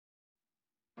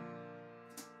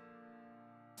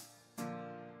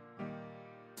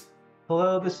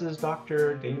Hello, this is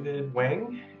Dr. David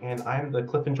Wang, and I'm the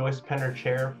Cliff and Joyce Penner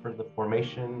Chair for the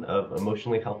Formation of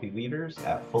Emotionally Healthy Leaders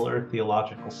at Fuller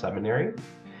Theological Seminary.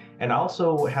 And I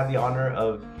also had the honor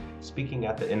of speaking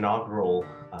at the inaugural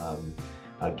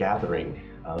gathering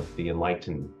of the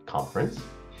Enlighten conference.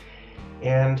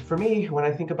 And for me, when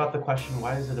I think about the question,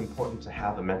 why is it important to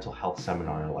have a mental health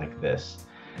seminar like this?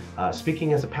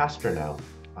 Speaking as a pastor now,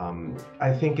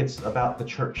 I think it's about the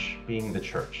church being the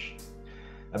church,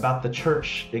 about the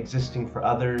church existing for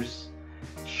others,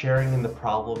 sharing in the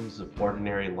problems of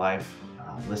ordinary life,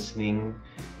 listening,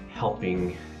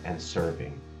 helping, and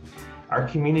serving. Our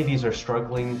communities are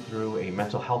struggling through a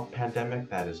mental health pandemic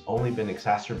that has only been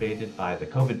exacerbated by the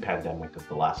COVID pandemic of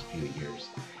the last few years.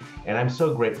 And I'm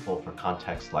so grateful for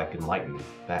contexts like Enlighten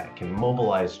that can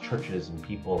mobilize churches and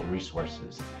people and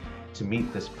resources to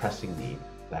meet this pressing need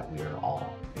that we are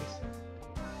all facing.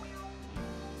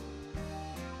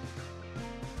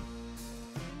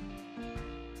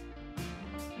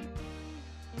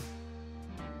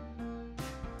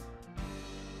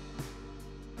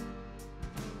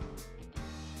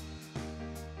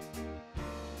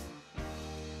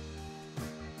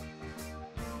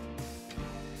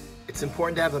 It's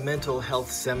important to have a mental health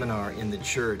seminar in the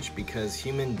church because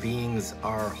human beings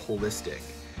are holistic.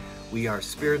 We are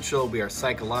spiritual, we are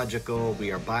psychological,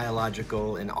 we are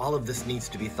biological, and all of this needs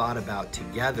to be thought about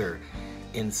together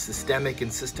in systemic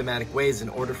and systematic ways in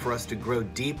order for us to grow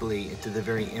deeply into the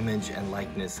very image and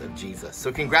likeness of Jesus.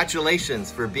 So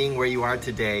congratulations for being where you are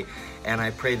today, and I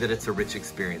pray that it's a rich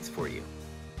experience for you.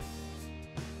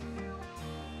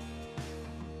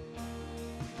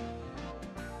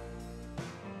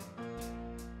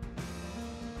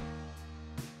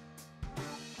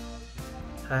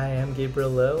 Hi, I'm Gabriel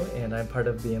Lowe, and I'm part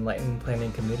of the Enlighten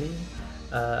Planning Committee.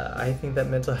 I think that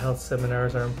mental health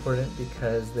seminars are important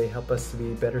because they help us to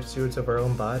be better stewards of our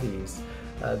own bodies.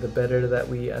 The better that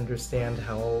we understand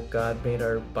how God made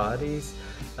our bodies,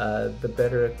 the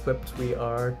better equipped we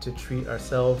are to treat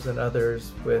ourselves and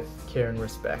others with care and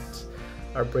respect.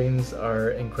 Our brains are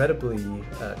incredibly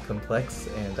complex,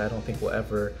 and I don't think we'll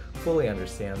ever fully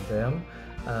understand them.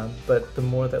 But the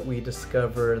more that we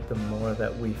discover, the more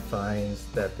that we find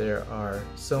that there are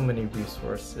so many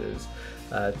resources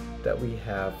that we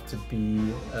have to be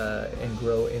and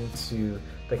grow into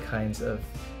the kinds of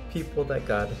people that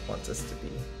God wants us to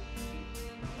be.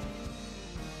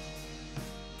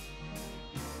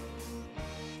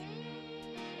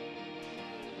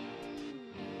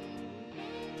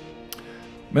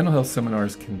 Mental health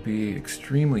seminars can be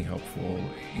extremely helpful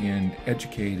in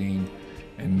educating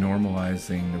and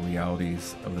normalizing the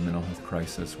realities of the mental health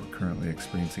crisis we're currently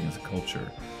experiencing as a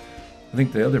culture. I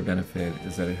think the other benefit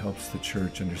is that it helps the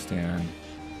church understand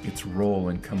its role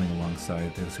in coming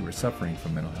alongside those who are suffering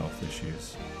from mental health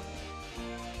issues.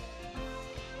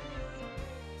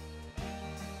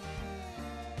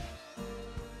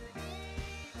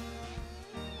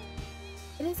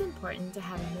 It is important to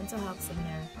have a mental health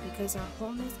seminar because our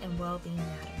wholeness and well-being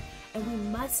matter, and we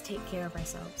must take care of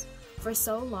ourselves. For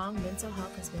so long, mental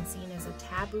health has been seen as a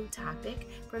taboo topic,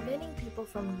 preventing people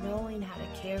from knowing how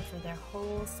to care for their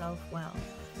whole self well.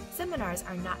 Seminars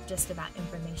are not just about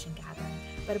information gathering,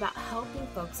 but about helping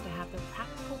folks to have the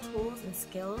practical tools and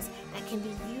skills that can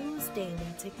be used daily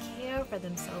to care for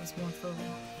themselves more fully.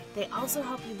 They also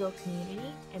help you build community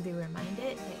and be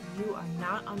reminded that you are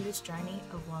not on this journey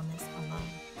of wellness alone.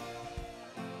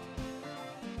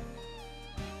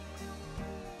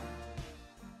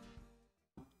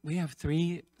 We have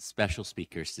three special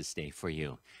speakers to stay for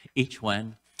you. Each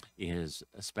one is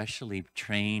especially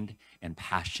trained and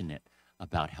passionate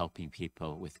about helping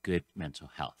people with good mental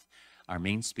health. Our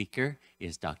main speaker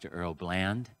is Dr. Earl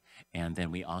Bland, and then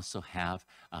we also have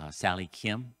Sally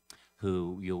Kim,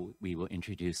 who we will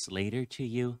introduce later to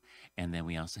you, and then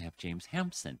we also have James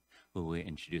Hampson, who we'll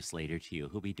introduce later to you,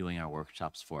 who'll be doing our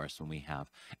workshops for us when we have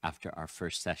after our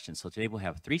first session. So today we'll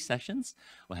have 3 sessions.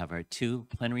 We'll have our 2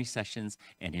 plenary sessions,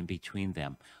 and in between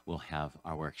them, we'll have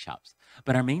our workshops.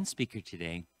 But our main speaker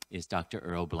today is Dr.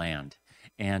 Earl Bland.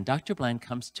 And Dr. Bland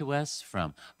comes to us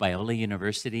from Biola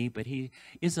University, but he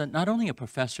is not only a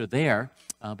professor there,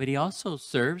 but he also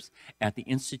serves at the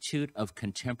Institute of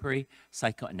Contemporary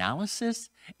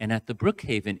Psychoanalysis and at the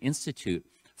Brookhaven Institute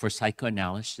for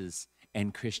Psychoanalysis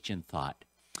and Christian Thought.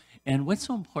 And what's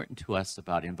so important to us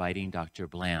about inviting Dr.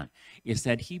 Bland is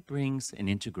that he brings an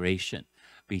integration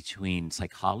between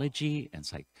psychology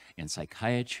and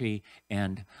psychiatry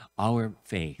and our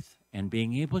faith, and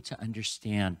being able to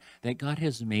understand that God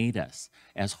has made us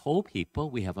as whole people.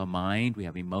 We have a mind, we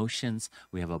have emotions,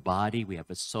 we have a body, we have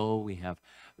a soul, we have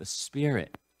a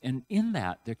spirit. And in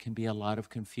that, there can be a lot of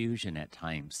confusion at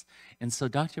times. And so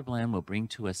Dr. Bland will bring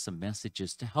to us some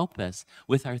messages to help us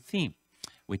with our theme,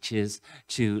 which is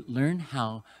to learn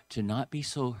how to not be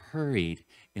so hurried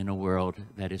in a world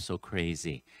that is so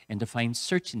crazy, and to find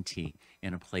certainty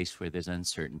in a place where there's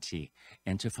uncertainty,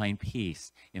 and to find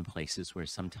peace in places where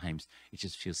sometimes it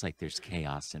just feels like there's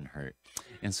chaos and hurt.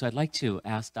 And so I'd like to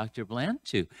ask Dr. Bland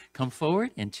to come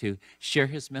forward and to share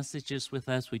his messages with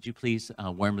us. Would you please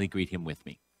warmly greet him with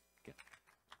me?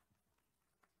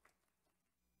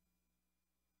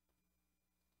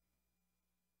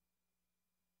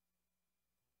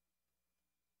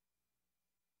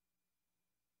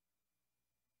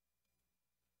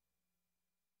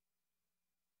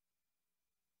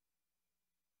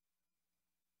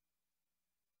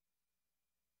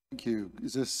 Thank you.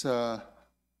 Is this, are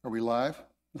we live?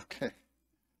 Okay.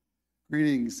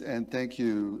 Greetings and thank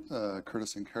you,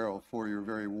 Curtis and Carol, for your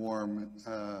very warm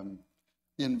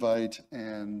invite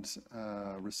and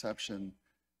reception.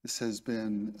 This has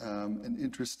been an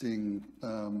interesting,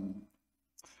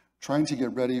 trying to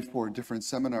get ready for different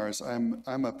seminars.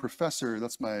 I'm a professor,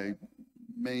 that's my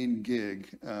main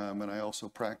gig, and I also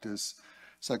practice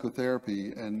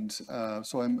psychotherapy, and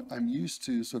so I'm used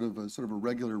to sort of a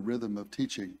regular rhythm of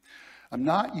teaching. I'm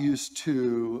not used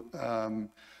to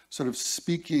sort of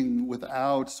speaking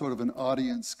without sort of an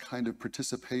audience kind of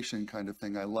participation kind of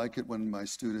thing. I like it when my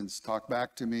students talk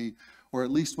back to me, or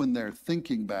at least when they're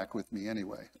thinking back with me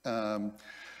anyway.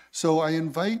 So I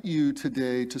invite you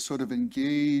today to sort of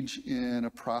engage in a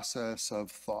process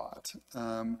of thought.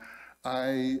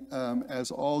 As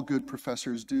all good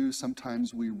professors do,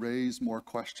 sometimes we raise more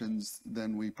questions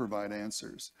than we provide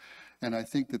answers. And I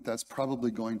think that that's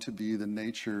probably going to be the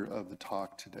nature of the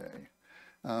talk today.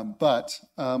 But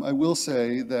I will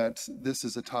say that this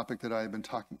is a topic that I've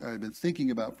been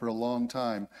thinking about for a long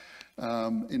time.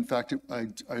 In fact, I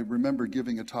remember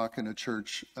giving a talk in a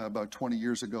church about 20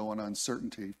 years ago on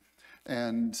uncertainty.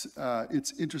 And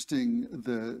it's interesting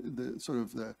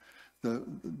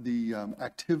the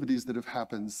activities that have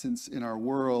happened since in our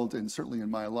world and certainly in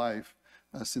my life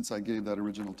since I gave that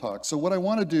original talk. So what I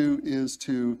want to do is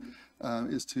to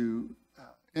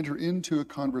enter into a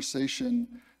conversation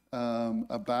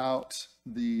about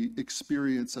the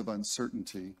experience of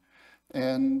uncertainty.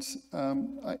 And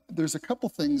there's a couple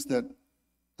things that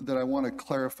I want to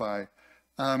clarify.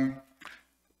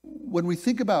 When we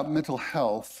think about mental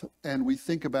health and we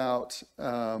think about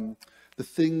the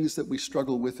things that we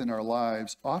struggle with in our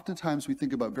lives, oftentimes we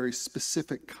think about very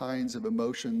specific kinds of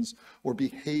emotions or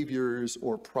behaviors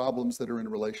or problems that are in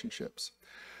relationships.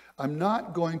 I'm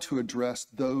not going to address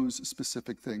those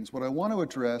specific things. What I want to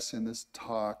address in this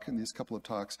talk, in these couple of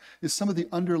talks, is some of the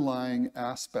underlying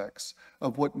aspects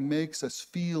of what makes us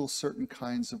feel certain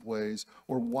kinds of ways,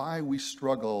 or why we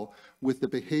struggle with the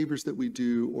behaviors that we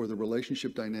do or the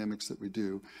relationship dynamics that we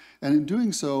do. And in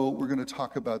doing so, we're going to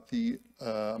talk about the,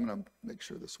 I'm going to make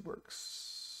sure this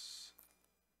works.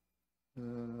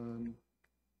 I'm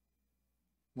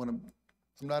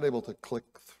not able to click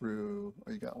through.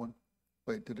 Oh, you got one?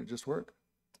 Wait, did it just work?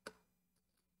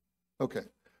 Okay.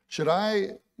 Should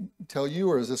I tell you,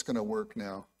 or is this going to work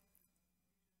now?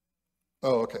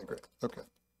 Oh, okay, great. Okay.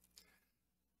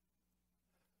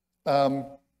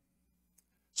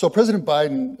 So President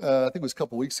Biden, I think it was a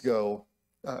couple weeks ago,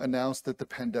 announced that the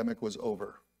pandemic was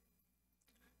over.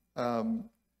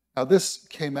 Now, this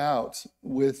came out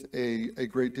with a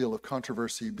great deal of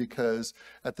controversy because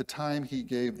at the time he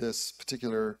gave this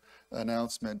particular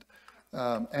announcement,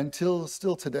 until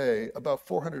still today, about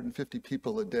 450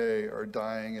 people a day are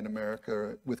dying in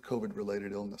America with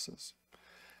COVID-related illnesses.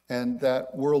 And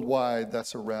that worldwide,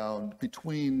 that's around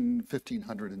between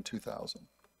 1,500 and 2,000.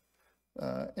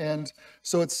 And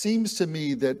so it seems to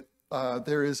me that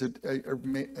there is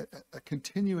a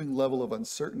continuing level of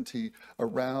uncertainty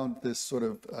around this sort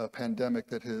of pandemic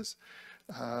that has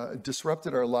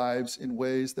disrupted our lives in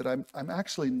ways that I'm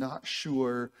actually not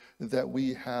sure that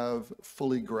we have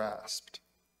fully grasped.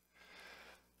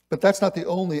 But that's not the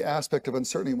only aspect of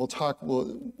uncertainty.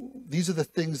 These are the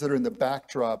things that are in the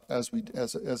backdrop as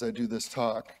I do this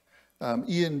talk.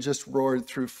 Ian just roared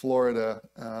through Florida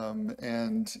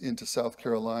and into South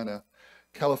Carolina.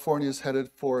 California is headed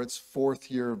for its 4th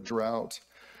year of drought.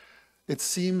 It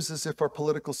seems as if our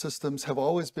political systems have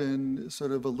always been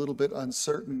sort of a little bit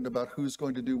uncertain about who's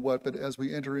going to do what, but as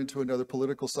we enter into another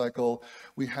political cycle,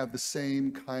 we have the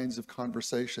same kinds of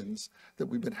conversations that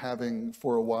we've been having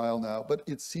for a while now. But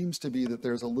it seems to be that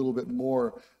there's a little bit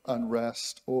more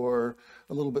unrest or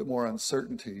a little bit more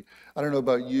uncertainty. I don't know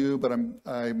about you, but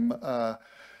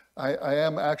I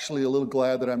am actually a little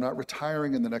glad that I'm not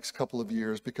retiring in the next couple of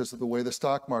years because of the way the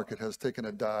stock market has taken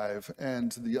a dive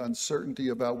and the uncertainty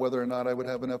about whether or not I would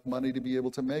have enough money to be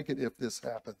able to make it if this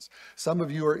happens. Some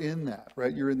of you are in that,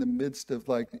 right? You're in the midst of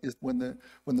like, when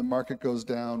the market goes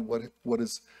down, what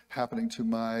is happening to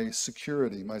my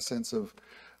security, my sense of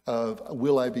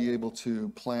will I be able to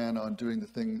plan on doing the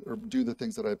thing or do the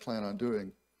things that I plan on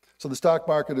doing? So the stock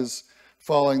market is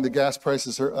falling, the gas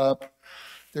prices are up.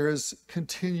 There is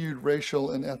continued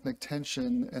racial and ethnic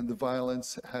tension, and the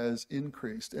violence has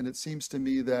increased. And it seems to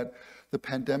me that the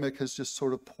pandemic has just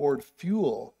sort of poured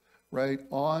fuel, right,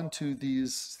 onto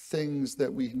these things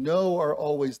that we know are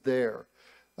always there.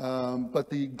 But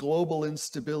the global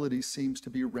instability seems to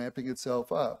be ramping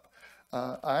itself up.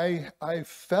 I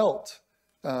felt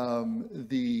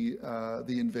the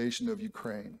invasion of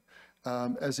Ukraine.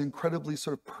 As incredibly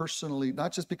sort of personally,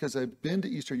 not just because I've been to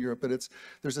Eastern Europe, but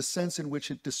there's a sense in which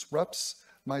it disrupts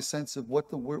my sense of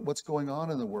what's going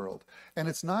on in the world. And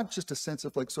it's not just a sense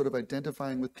of like sort of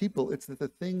identifying with people, it's that the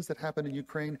things that happen in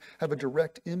Ukraine have a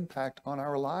direct impact on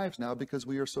our lives now because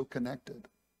we are so connected.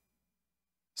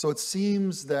 So it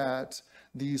seems that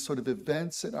these sort of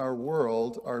events in our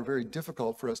world are very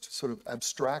difficult for us to sort of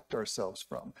abstract ourselves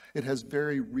from. It has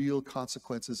very real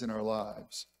consequences in our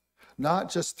lives.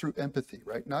 Not just through empathy,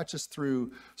 right? Not just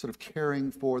through sort of caring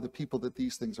for the people that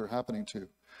these things are happening to.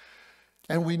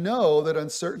 And we know that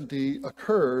uncertainty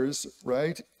occurs,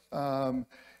 right, by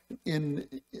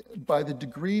the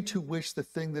degree to which the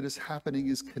thing that is happening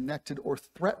is connected or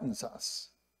threatens us.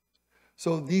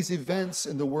 So these events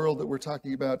in the world that we're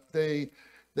talking about, they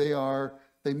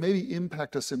maybe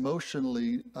impact us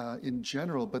emotionally in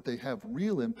general, but they have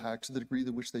real impact to the degree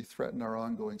to which they threaten our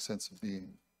ongoing sense of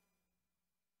being.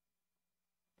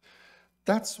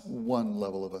 That's one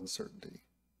level of uncertainty.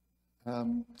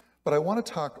 But I want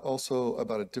to talk also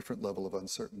about a different level of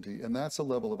uncertainty, and that's a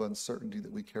level of uncertainty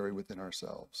that we carry within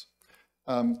ourselves.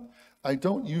 I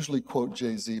don't usually quote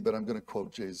Jay-Z, but I'm going to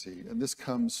quote Jay-Z, and this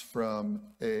comes from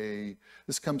a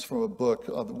book,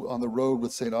 On the Road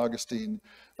with St. Augustine,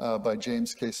 by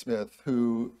James K. Smith,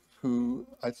 who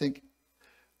I think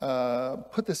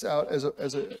put this out as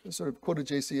a sort of quoted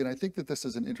Jay-Z, and I think that this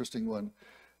is an interesting one.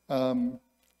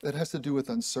 That has to do with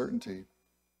uncertainty.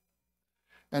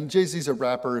 And Jay-Z's a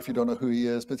rapper, if you don't know who he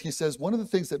is, but he says, one of the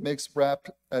things that makes rap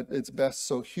at its best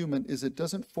so human is it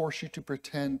doesn't force you to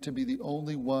pretend to be the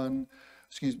only one,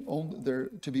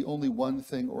 to be only one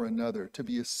thing or another, to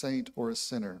be a saint or a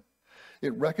sinner.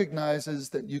 It recognizes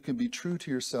that you can be true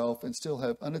to yourself and still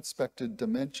have unexpected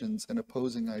dimensions and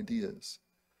opposing ideas.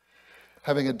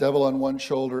 Having a devil on one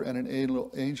shoulder and an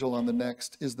angel on the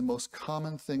next is the most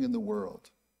common thing in the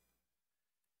world.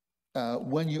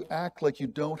 When you act like you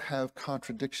don't have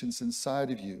contradictions inside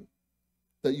of you,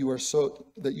 that you are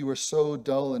so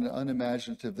dull and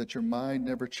unimaginative that your mind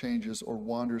never changes or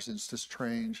wanders into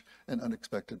strange and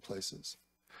unexpected places.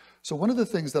 So one of the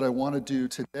things that I want to do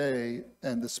today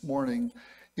and this morning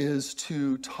is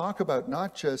to talk about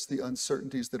not just the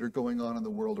uncertainties that are going on in the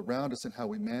world around us and how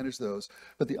we manage those,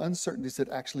 but the uncertainties that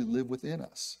actually live within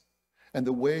us and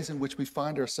the ways in which we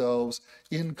find ourselves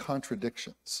in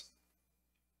contradictions.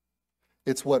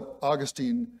 It's what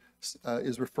Augustine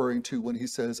is referring to when he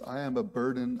says, I am a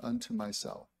burden unto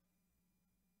myself.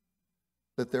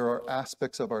 That there are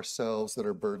aspects of ourselves that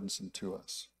are burdensome to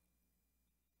us.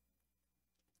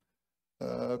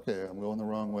 Okay, I'm going the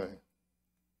wrong way.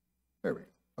 There we go.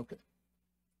 Okay.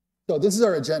 So this is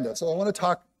our agenda. So I want to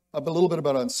talk a little bit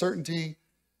about uncertainty,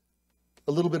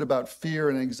 a little bit about fear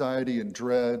and anxiety and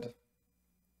dread.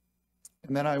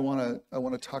 And then I want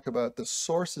to talk about the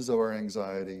sources of our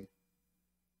anxiety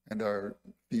and our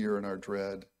fear and our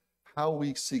dread, how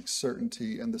we seek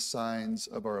certainty and the signs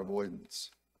of our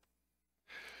avoidance.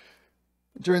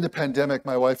 During the pandemic,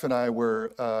 my wife and I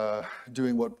were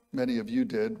doing what many of you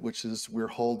did, which is we're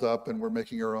holed up and we're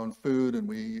making our own food, and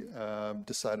I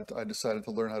decided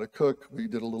to learn how to cook. We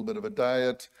did a little bit of a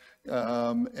diet,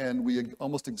 and we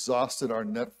almost exhausted our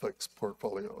Netflix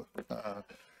portfolio.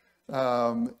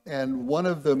 And one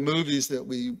of the movies that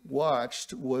we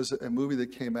watched was a movie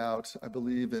that came out, I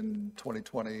believe, in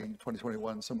 2020,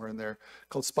 2021, somewhere in there,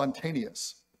 called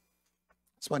Spontaneous.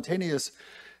 Spontaneous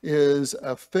is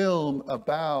a film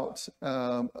about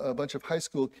a bunch of high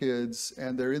school kids,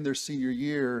 and they're in their senior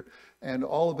year, and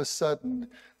all of a sudden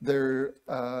there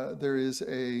is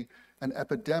an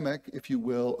epidemic, if you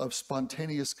will, of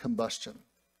spontaneous combustion.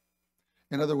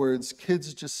 In other words,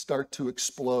 kids just start to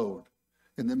explode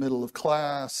in the middle of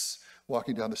class,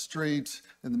 walking down the street,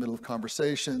 in the middle of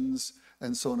conversations,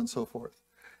 and so on and so forth.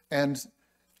 And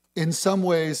In some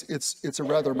ways, it's a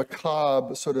rather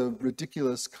macabre, sort of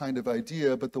ridiculous kind of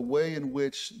idea, but the way in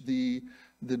which the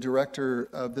director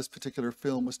of this particular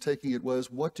film was taking it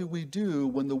was, what do we do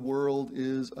when the world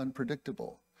is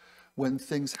unpredictable? When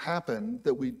things happen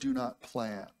that we do not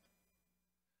plan?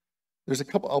 There's a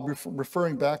couple, I'll be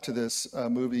referring back to this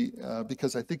movie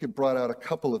because I think it brought out a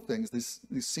couple of things.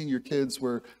 These senior kids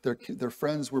were, their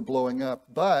friends were blowing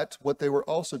up, but what they were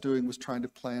also doing was trying to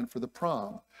plan for the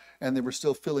prom. And they were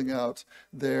still filling out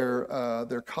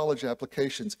their college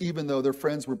applications. Even though their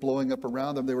friends were blowing up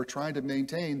around them, they were trying to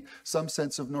maintain some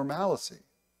sense of normalcy.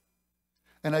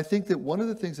 And I think that one of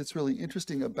the things that's really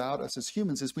interesting about us as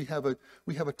humans is we have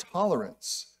a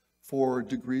tolerance for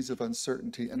degrees of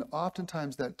uncertainty. And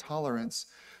oftentimes that tolerance,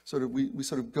 we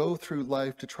sort of go through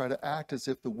life to try to act as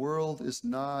if the world is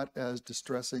not as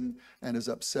distressing and as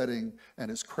upsetting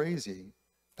and as crazy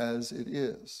as it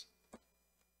is.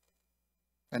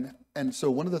 And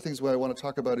so one of the things what I want to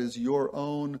talk about is your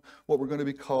own, what we're going to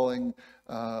be calling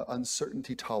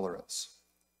uncertainty tolerance.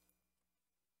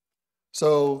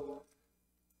 So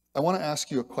I want to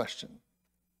ask you a question.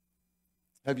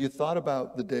 Have you thought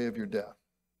about the day of your death?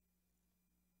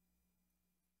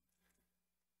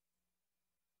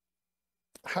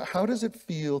 How does it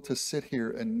feel to sit here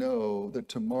and know that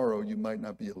tomorrow you might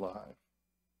not be alive?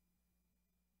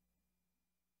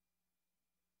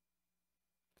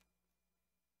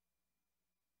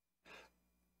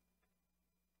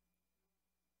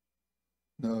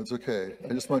 No, it's okay.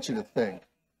 I just want you to think.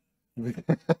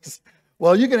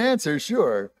 Well, you can answer,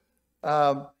 sure.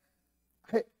 The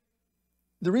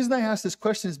reason I ask this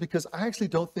question is because I actually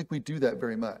don't think we do that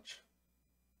very much,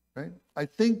 right? I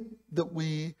think that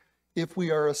if we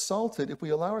are assaulted, if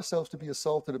we allow ourselves to be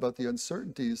assaulted about the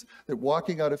uncertainties, that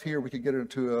walking out of here, we could get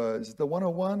into is it the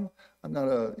 101?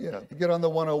 Get on the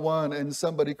 101 and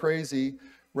somebody crazy,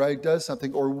 right, does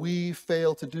something, or we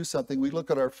fail to do something. We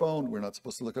look at our phone. We're not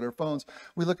supposed to look at our phones.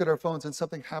 We look at our phones and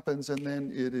something happens and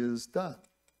then it is done.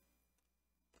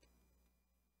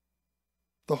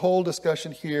 The whole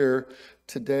discussion here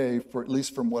today, for at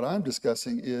least from what I'm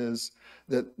discussing, is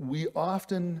that we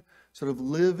often sort of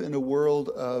live in a world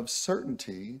of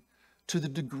certainty to the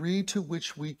degree to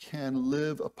which we can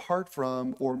live apart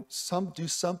from or do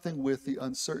something with the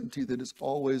uncertainty that is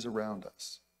always around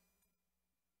us.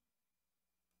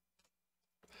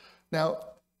 Now,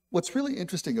 what's really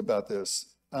interesting about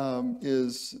this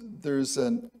is there's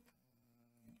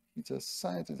he's a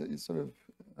scientist, he's sort of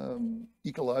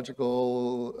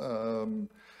ecological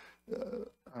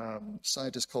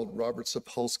scientist called Robert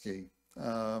Sapolsky.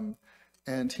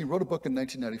 And he wrote a book in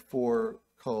 1994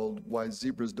 called Why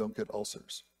Zebras Don't Get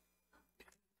Ulcers.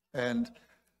 And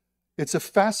it's a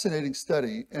fascinating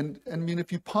study. And I mean,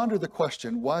 if you ponder the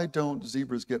question, why don't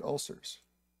zebras get ulcers?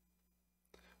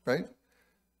 Right?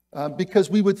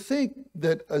 Because we would think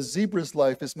that a zebra's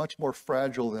life is much more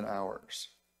fragile than ours.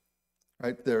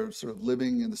 Right? They're sort of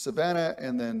living in the savannah,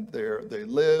 and then they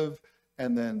live,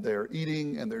 and then they're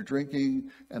eating and they're drinking,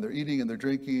 and they're eating and they're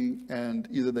drinking, and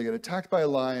either they get attacked by a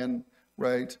lion,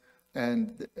 right,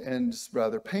 and ends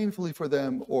rather painfully for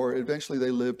them, or eventually they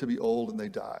live to be old and they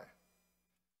die.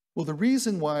 Well, the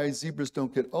reason why zebras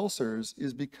don't get ulcers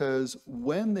is because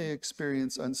when they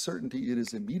experience uncertainty, it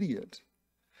is immediate.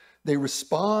 They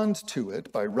respond to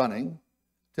it by running,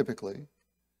 typically,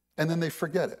 and then they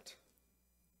forget it.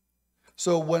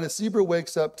 So when a zebra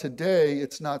wakes up today,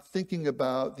 it's not thinking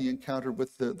about the encounter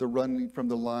with the running from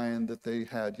the lion that they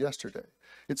had yesterday.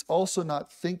 It's also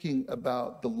not thinking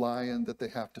about the lion that they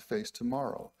have to face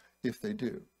tomorrow, if they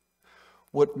do.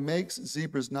 What makes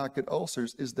zebras not get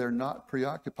ulcers is they're not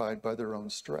preoccupied by their own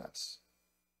stress.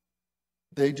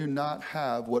 They do not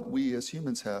have what we as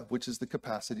humans have, which is the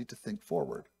capacity to think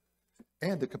forward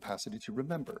and the capacity to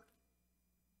remember.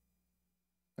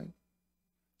 Right?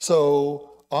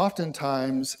 So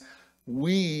oftentimes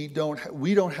we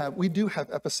do have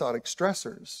episodic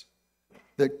stressors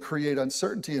that create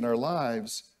uncertainty in our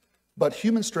lives, but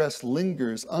human stress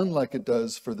lingers unlike it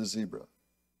does for the zebra.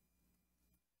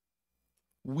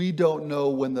 We don't know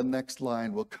when the next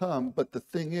lion will come, but the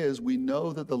thing is, we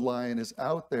know that the lion is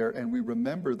out there, and we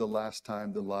remember the last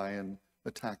time the lion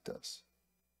attacked us.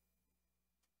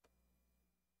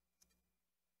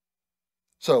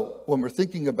 So when we're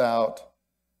thinking about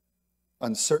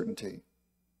uncertainty,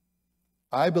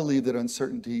 I believe that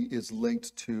uncertainty is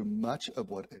linked to much of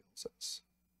what ails us.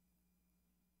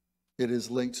 It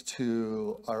is linked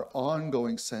to our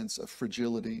ongoing sense of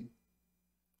fragility,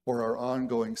 or our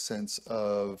ongoing sense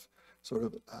of sort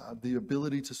of the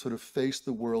ability to sort of face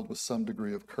the world with some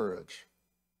degree of courage.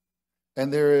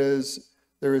 And there is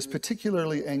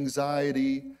particularly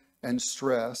anxiety and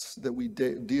stress that we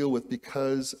deal with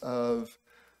because of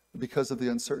the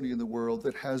uncertainty in the world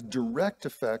that has direct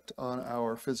effect on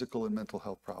our physical and mental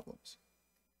health problems.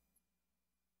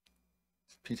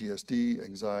 PTSD,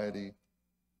 anxiety.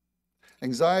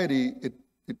 Anxiety, it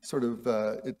sort of,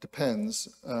 it depends,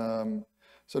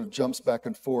 sort of jumps back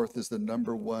and forth is the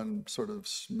number one sort of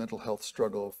mental health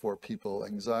struggle for people.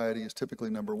 Anxiety is typically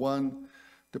number one,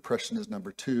 depression is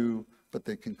number two, but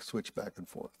they can switch back and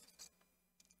forth.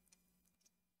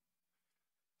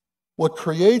 What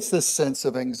creates this sense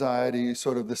of anxiety,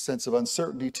 sort of this sense of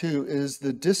uncertainty too, is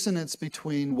the dissonance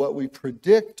between what we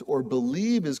predict or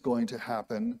believe is going to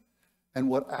happen and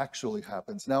what actually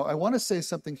happens. Now, I want to say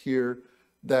something here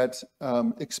that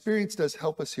experience does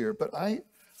help us here, but I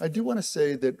do want to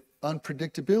say that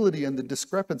unpredictability and the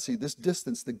discrepancy, this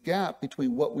distance, the gap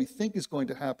between what we think is going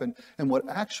to happen and what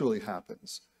actually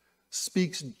happens,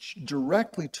 speaks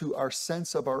directly to our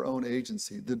sense of our own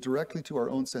agency, directly to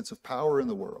our own sense of power in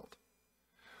the world.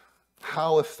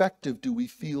 How effective do we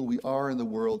feel we are in the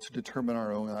world to determine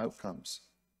our own outcomes?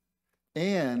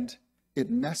 And it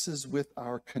messes with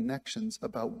our connections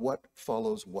about what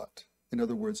follows what. In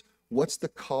other words, what's the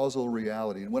causal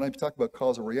reality? And when I talk about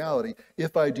causal reality,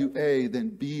 if I do A, then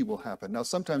B will happen. Now,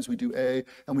 sometimes we do A,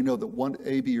 and we know that one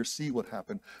A, B, or C would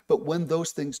happen. But when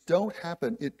those things don't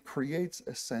happen, it creates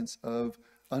a sense of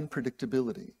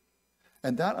unpredictability.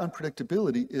 And that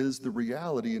unpredictability is the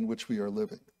reality in which we are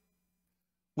living,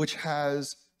 which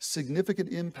has significant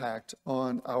impact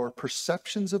on our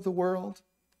perceptions of the world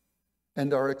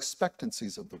and our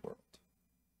expectancies of the world.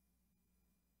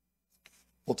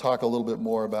 We'll talk a little bit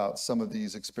more about some of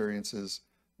these experiences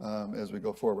as we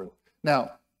go forward.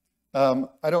 Now,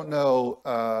 I don't know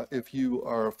if you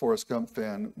are a Forrest Gump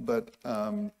fan, but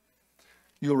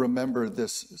you'll remember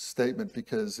this statement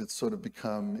because it's sort of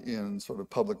become in sort of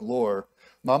public lore.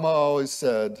 Mama always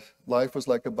said, life was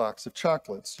like a box of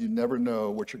chocolates. You never know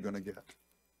what you're going to get.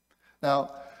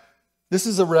 Now, this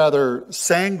is a rather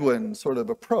sanguine sort of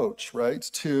approach, right,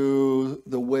 to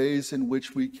the ways in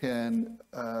which we can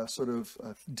sort of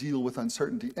deal with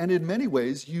uncertainty. And in many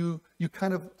ways, you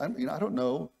kind of, I mean, I don't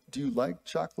know, do you like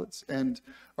chocolates? And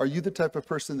are you the type of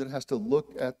person that has to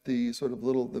look at the sort of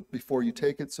little, before you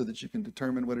take it so that you can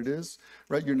determine what it is,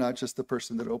 right? You're not just the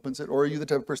person that opens it. Or are you the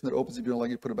type of person that opens it, if you don't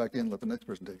like it, put it back in, let the next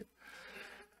person take it?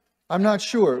 I'm not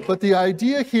sure, but the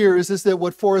idea here is that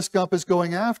what Forrest Gump is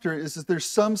going after is that there's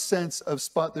some sense of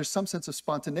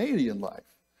spontaneity in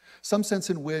life, some sense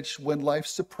in which when life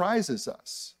surprises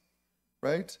us,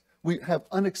 right, we have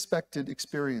unexpected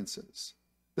experiences,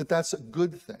 that's a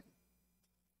good thing.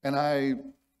 And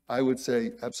I would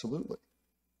say absolutely,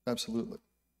 absolutely.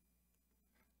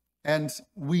 And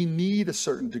we need a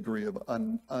certain degree of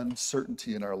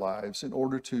uncertainty in our lives in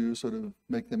order to sort of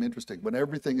make them interesting. When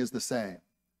everything is the same,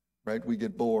 right? We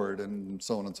get bored and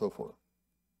so on and so forth.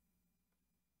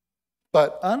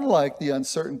 But unlike the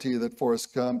uncertainty that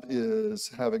Forrest Gump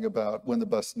is having about when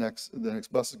the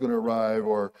next bus is going to arrive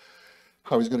or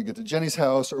how he's going to get to Jenny's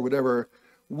house or whatever,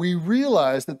 we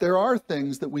realize that there are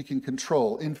things that we can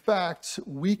control. In fact,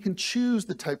 we can choose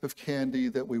the type of candy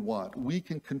that we want. We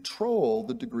can control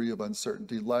the degree of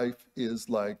uncertainty. Life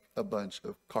is like a bunch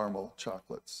of caramel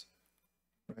chocolates,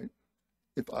 right?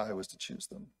 If I was to choose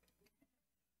them.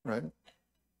 Right?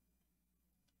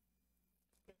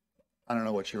 I don't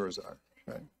know what yours are,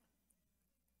 right?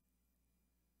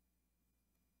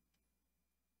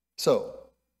 So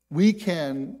we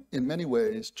can, in many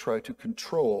ways, try to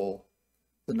control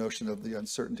the notion of the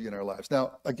uncertainty in our lives.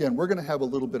 Now, again, we're going to wrestle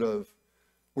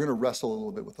a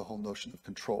little bit with the whole notion of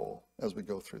control as we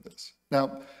go through this.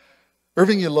 Now,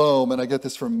 Irving Yalom, and I get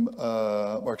this from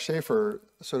Mark Schaefer,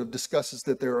 sort of discusses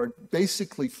that there are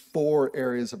basically 4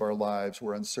 areas of our lives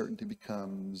where uncertainty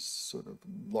becomes sort of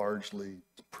largely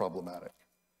problematic.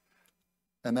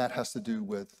 And that has to do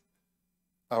with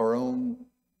our own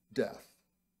death.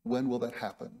 When will that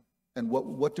happen? And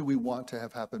what do we want to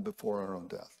have happen before our own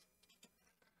death?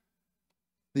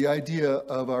 The idea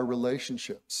of our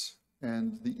relationships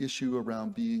and the issue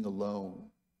around being alone.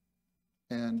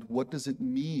 And what does it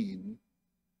mean,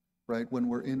 right, when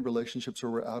we're in relationships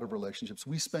or we're out of relationships?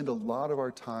 We spend a lot of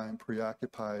our time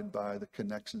preoccupied by the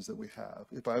connections that we have.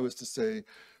 If I was to say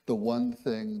the one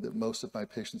thing that most of my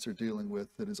patients are dealing with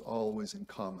that is always in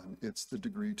common, it's the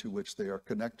degree to which they are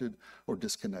connected or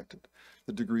disconnected,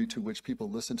 the degree to which people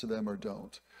listen to them or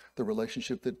don't, the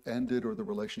relationship that ended or the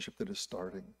relationship that is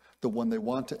starting, the one they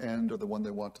want to end or the one they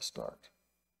want to start.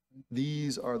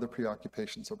 These are the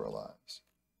preoccupations of our lives.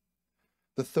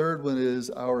 The third one is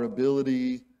our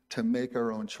ability to make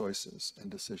our own choices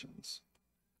and decisions.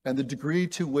 and the degree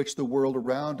to which the world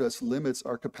around us limits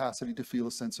our capacity to feel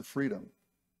a sense of freedom.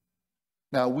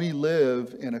 Now, we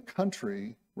live in a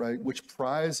country, right, which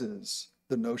prizes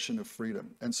the notion of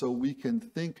freedom. And so we can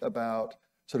think about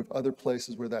sort of other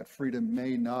places where that freedom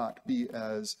may not be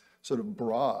as sort of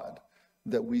broad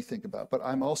that we think about. But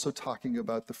I'm also talking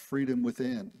about the freedom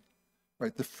within,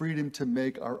 right? The freedom to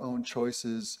make our own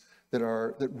choices that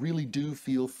really do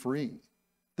feel free.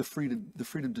 The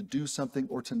freedom to do something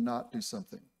or to not do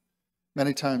something.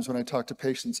 Many times when I talk to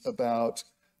patients about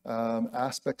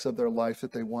aspects of their life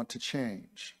that they want to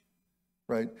change,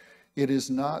 right? It is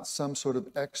not some sort of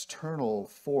external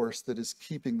force that is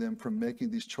keeping them from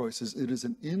making these choices. It is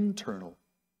an internal,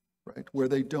 right? Where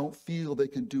they don't feel they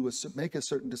can make a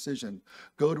certain decision,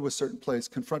 go to a certain place,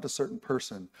 confront a certain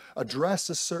person, address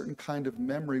a certain kind of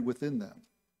memory within them,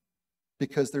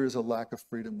 because there is a lack of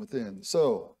freedom within.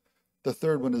 So the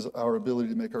third one is our ability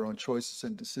to make our own choices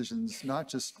and decisions, not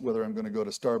just whether I'm going to go to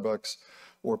Starbucks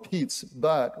or Pete's,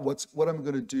 but what I'm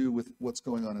going to do with what's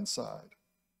going on inside.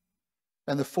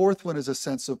 And the fourth one is a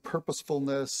sense of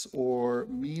purposefulness or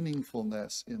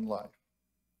meaningfulness in life.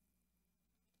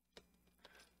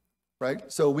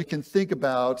 Right? So we can think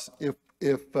about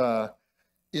if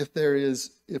there is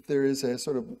a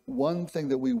sort of one thing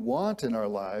that we want in our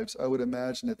lives, I would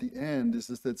imagine at the end is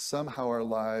that somehow our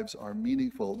lives are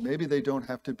meaningful. Maybe they don't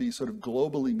have to be sort of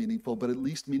globally meaningful, but at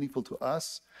least meaningful to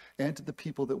us and to the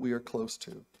people that we are close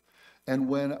to. And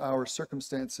when our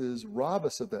circumstances rob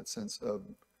us of that sense of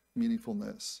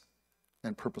meaningfulness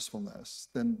and purposefulness,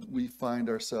 then we find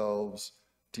ourselves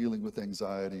dealing with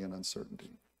anxiety and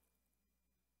uncertainty.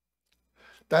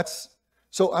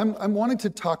 So I'm wanting to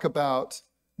talk about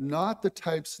not the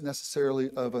types necessarily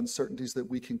of uncertainties that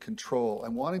we can control.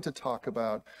 I'm wanting to talk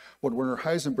about what Werner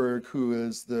Heisenberg, who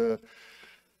is the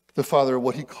father of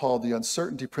what he called the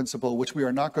uncertainty principle, which we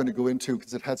are not going to go into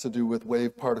because it has to do with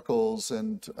wave particles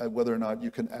and whether or not you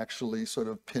can actually sort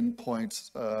of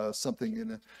pinpoint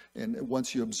something and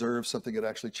once you observe something, it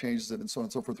actually changes it and so on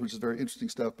and so forth, which is very interesting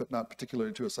stuff, but not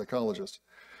particularly to a psychologist.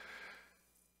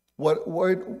 What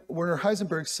Werner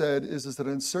Heisenberg said is that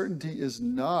uncertainty is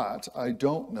not, I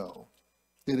don't know.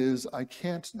 It is, I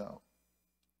can't know.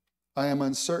 I am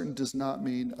uncertain does not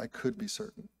mean I could be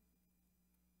certain.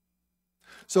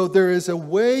 So there is a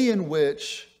way in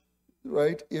which,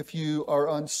 right, if you are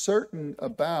uncertain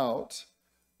about,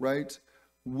 right,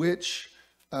 which,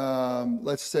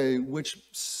 let's say, which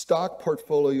stock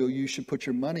portfolio you should put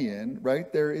your money in,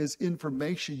 right, there is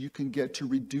information you can get to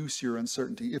reduce your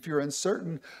uncertainty. If you're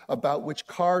uncertain about which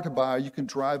car to buy, you can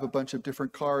drive a bunch of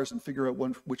different cars and figure out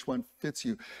which one fits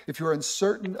you. If you're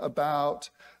uncertain about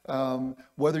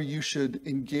whether you should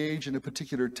engage in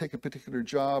take a particular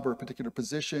job or a particular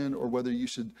position, or whether you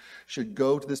should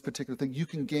go to this particular thing, you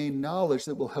can gain knowledge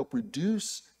that will help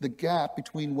reduce the gap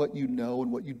between what you know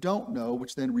and what you don't know,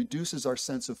 which then reduces our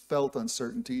sense of felt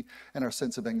uncertainty and our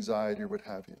sense of anxiety or what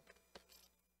have you.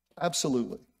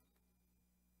 Absolutely.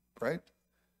 Right?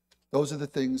 Those are the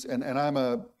things, and I'm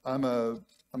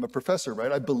a professor,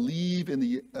 right? I believe in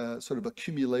the sort of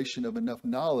accumulation of enough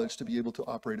knowledge to be able to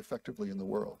operate effectively in the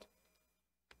world.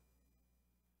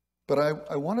 But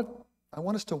I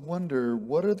want us to wonder,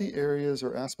 what are the areas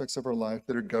or aspects of our life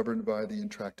that are governed by the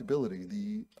intractability,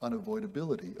 the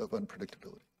unavoidability of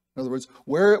unpredictability? In other words,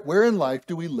 where in life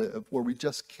do we live where we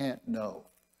just can't know?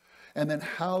 And then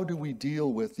how do we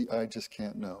deal with the I just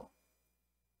can't know?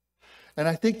 And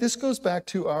I think this goes back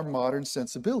to our modern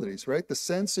sensibilities, right? The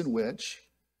sense in which,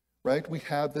 right, we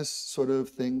have this sort of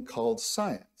thing called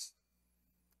science.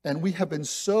 And we have been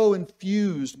so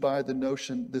infused by the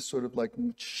notion, this sort of like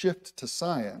shift to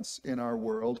science in our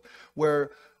world,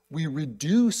 where we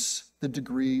reduce the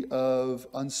degree of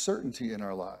uncertainty in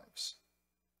our lives.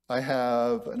 I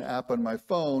have an app on my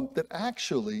phone that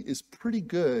actually is pretty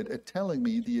good at telling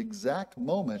me the exact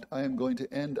moment I am going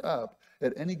to end up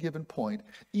at any given point,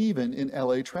 even in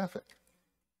LA traffic,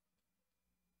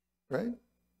 right?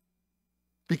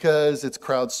 Because it's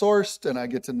crowdsourced and I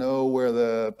get to know where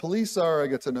the police are, I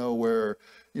get to know where,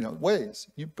 Waze,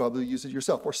 you probably use it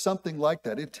yourself or something like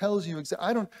that. It tells you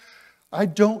exactly, I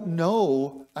don't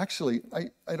know, actually,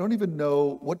 I don't even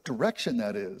know what direction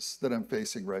that is that I'm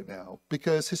facing right now.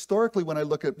 Because historically, when I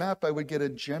look at map, I would get a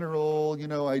general,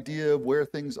 idea of where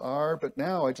things are. But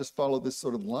now I just follow this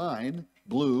sort of line,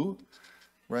 blue,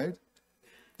 right?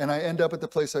 And I end up at the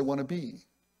place I want to be.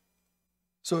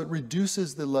 So it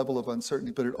reduces the level of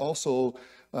uncertainty, but it also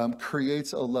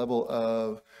creates a level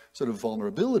of sort of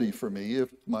vulnerability for me if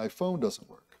my phone doesn't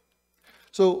work.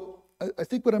 So I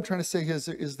think what I'm trying to say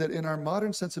is that in our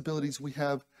modern sensibilities, we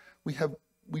have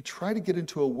we try to get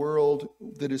into a world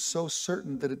that is so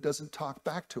certain that it doesn't talk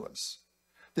back to us,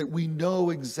 that we know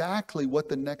exactly what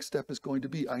the next step is going to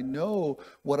be. I know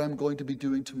what I'm going to be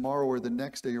doing tomorrow or the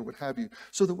next day or what have you,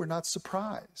 so that we're not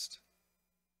surprised.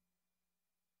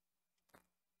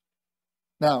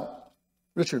 Now,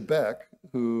 Richard Beck,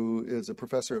 who is a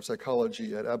professor of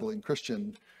psychology at Abilene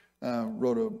Christian,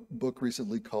 wrote a book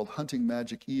recently called Hunting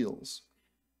Magic Eels.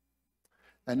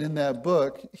 And in that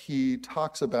book, he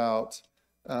talks about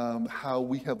how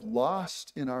we have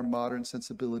lost in our modern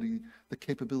sensibility the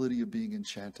capability of being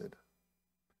enchanted.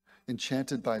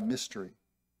 Enchanted by mystery,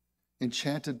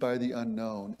 enchanted by the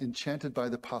unknown, enchanted by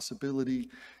the possibility,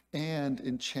 and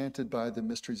enchanted by the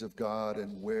mysteries of God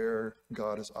and where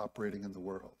God is operating in the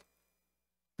world.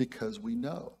 Because we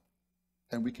know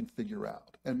and we can figure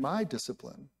out. And my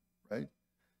discipline, right,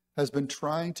 has been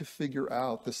trying to figure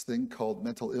out this thing called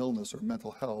mental illness or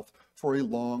mental health for a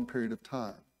long period of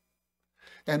time.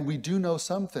 And we do know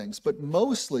some things, but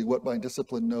mostly what my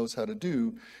discipline knows how to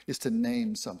do is to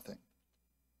name something.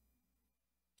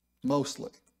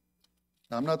 Mostly.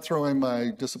 Now, I'm not throwing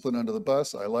my discipline under the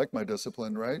bus. I like my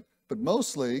discipline, right? But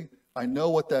mostly, I know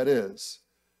what that is.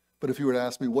 But if you were to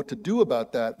ask me what to do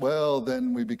about that, well,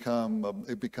 then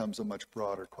it becomes a much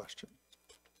broader question.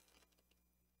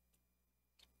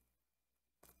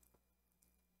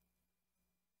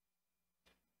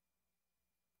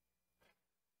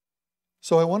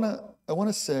 So I want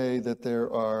to say that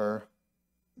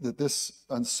this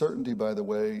uncertainty, by the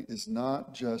way, is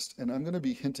not just, and I'm going to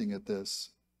be hinting at this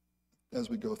as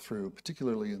we go through,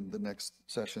 particularly in the next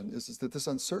session, is that this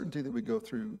uncertainty that we go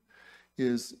through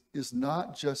is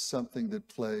not just something that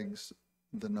plagues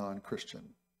the non-Christian.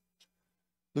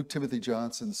 Luke Timothy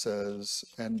Johnson says,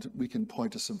 and we can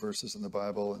point to some verses in the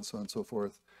Bible and so on and so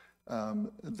forth,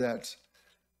 that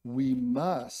we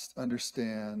must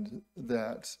understand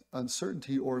that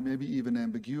uncertainty or maybe even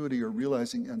ambiguity or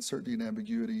realizing uncertainty and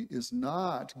ambiguity is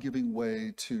not giving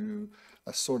way to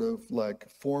a sort of like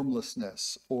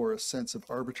formlessness or a sense of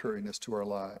arbitrariness to our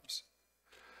lives,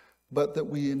 but that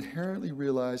we inherently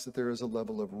realize that there is a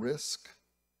level of risk,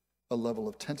 a level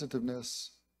of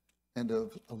tentativeness, and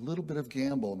of a little bit of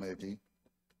gamble maybe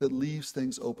that leaves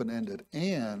things open-ended,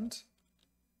 and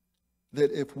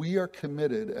that if we are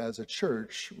committed as a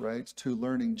church, right, to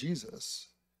learning Jesus,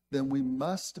 then we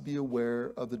must be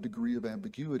aware of the degree of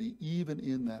ambiguity even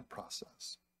in that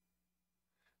process.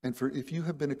 And if you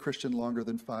have been a Christian longer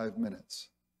than 5 minutes,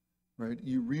 right,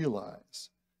 you realize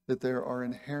that there are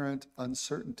inherent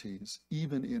uncertainties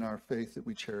even in our faith that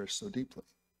we cherish so deeply.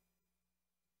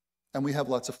 And we have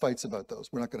lots of fights about those.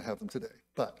 We're not going to have them today,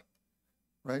 but,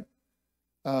 right?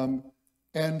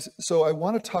 And so I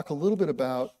want to talk a little bit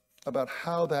about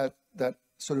how that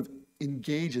sort of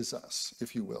engages us,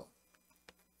 if you will.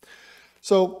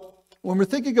 So when we're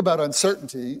thinking about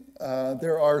uncertainty,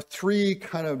 there are 3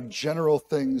 kind of general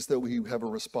things that we have a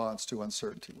response to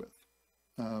uncertainty with.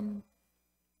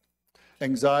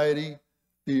 Anxiety,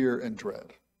 fear, and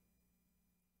dread.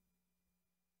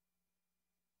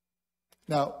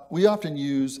 Now, we often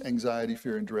use anxiety,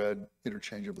 fear, and dread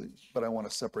interchangeably, but I want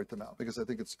to separate them out because I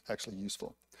think it's actually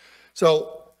useful.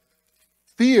 So,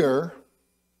 fear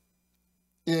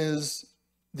is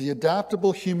the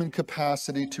adaptable human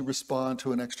capacity to respond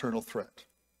to an external threat.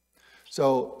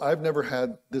 So I've never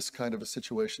had this kind of a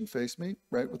situation face me,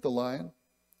 right, with the lion.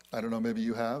 I don't know, maybe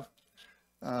you have.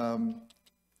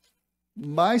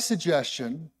 My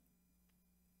suggestion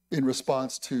in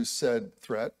response to said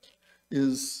threat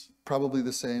is probably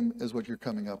the same as what you're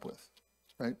coming up with,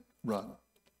 right? Run.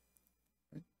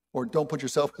 Right? Or don't put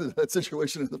yourself in that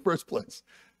situation in the first place.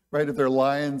 Right, if they're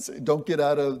lions, don't get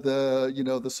out of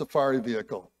the safari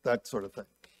vehicle, that sort of thing.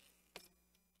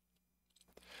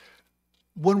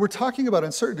 When we're talking about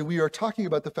uncertainty, we are talking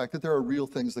about the fact that there are real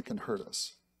things that can hurt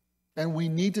us. And we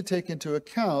need to take into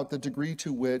account the degree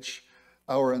to which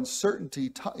our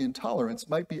uncertainty intolerance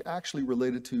might be actually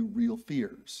related to real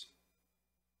fears.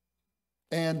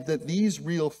 And that these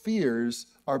real fears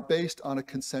are based on a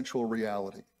consensual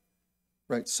reality.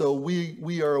 Right, so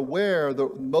we are aware,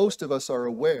 most of us are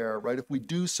aware, right, if we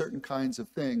do certain kinds of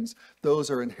things, those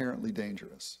are inherently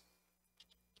dangerous.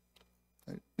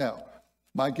 Right? Now,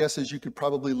 my guess is you could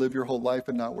probably live your whole life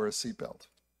and not wear a seatbelt,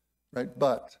 right?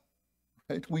 But,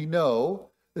 right, we know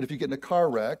that if you get in a car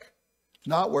wreck,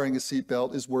 not wearing a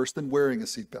seatbelt is worse than wearing a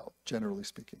seatbelt, generally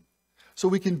speaking. So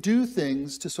we can do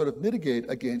things to sort of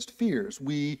mitigate against fears.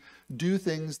 We do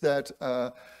things that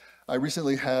I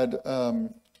recently had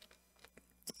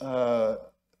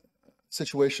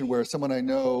situation where someone I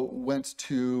know went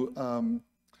to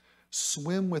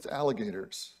swim with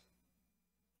alligators.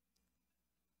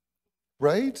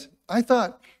 right? I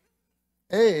thought,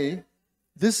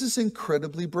 this is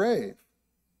incredibly brave,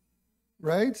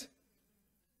 right?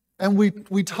 And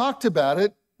we talked about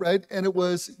it, right? And it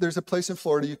was, there's a place in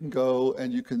Florida you can go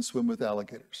and you can swim with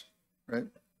alligators, right?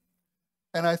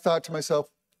 And I thought to myself,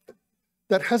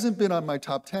 that hasn't been on my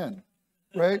top 10,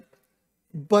 right?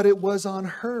 But it was on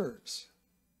hers.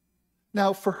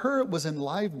 Now, for her, it was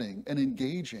enlivening and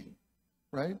engaging,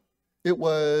 right? It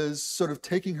was sort of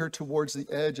taking her towards the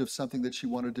edge of something that she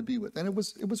wanted to be with. And it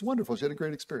was wonderful. She had a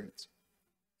great experience,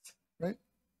 right?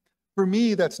 For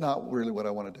me, that's not really what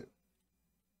I want to do,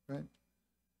 right?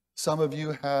 Some of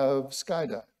you have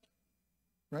skydived,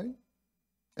 right?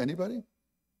 Anybody?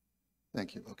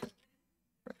 Thank you. Okay.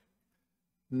 Right.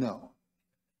 No.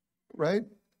 Right?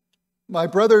 My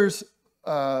brothers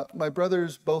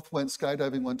both went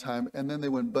skydiving one time, and then they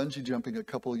went bungee jumping a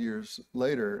couple years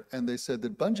later, and they said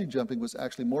that bungee jumping was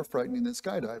actually more frightening than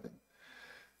skydiving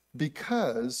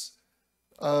because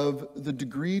of the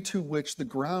degree to which the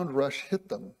ground rush hit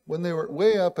them. When they were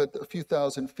way up at a few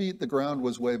thousand feet, the ground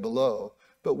was way below,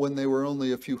 but when they were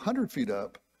only a few hundred feet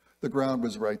up, the ground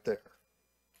was right there.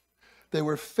 They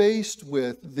were faced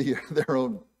with their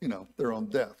own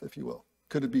death, if you will.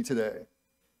 Could it be today?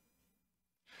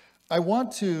 I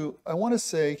want to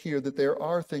say here that there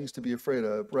are things to be afraid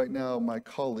of. Right now, my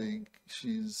colleague,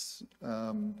 she's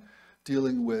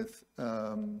dealing with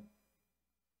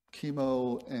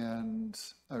chemo and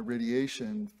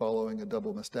radiation following a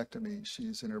double mastectomy.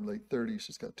 She's in her late 30s.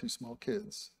 She's got 2 small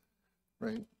kids,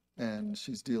 right? And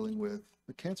she's dealing with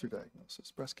a cancer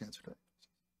diagnosis, breast cancer diagnosis.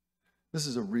 This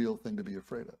is a real thing to be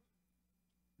afraid of.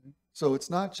 So it's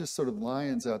not just sort of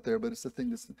lions out there, but it's the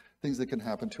things that can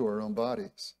happen to our own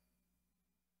bodies.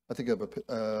 I think of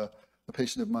a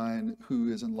patient of mine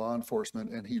who is in law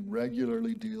enforcement, and he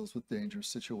regularly deals with dangerous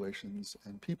situations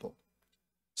and people.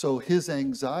 So his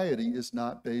anxiety is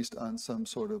not based on some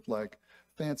sort of like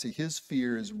fancy. His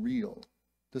fear is real.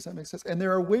 Does that make sense? And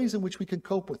there are ways in which we can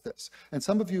cope with this. And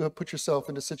some of you have put yourself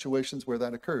into situations where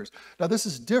that occurs. Now this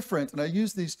is different, and I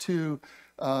use these two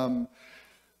paintings.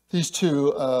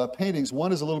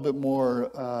 One is a little bit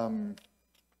more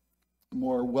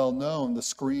well-known, The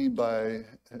Scream by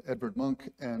Edvard Munch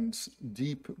and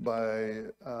Deep by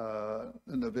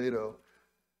Navedo,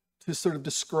 to sort of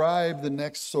describe the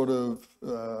next sort of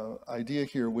idea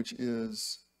here, which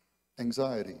is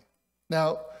anxiety.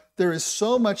 Now, there is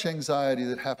so much anxiety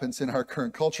that happens in our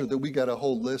current culture that we got a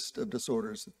whole list of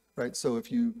disorders, right? So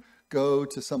if you go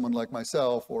to someone like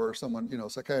myself or someone,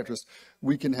 psychiatrist,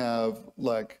 you can have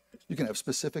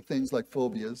specific things like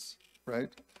phobias, right?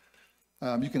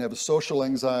 You can have a social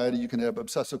anxiety. You can have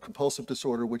obsessive compulsive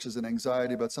disorder, which is an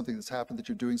anxiety about something that's happened, that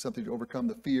you're doing something to overcome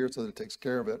the fear so that it takes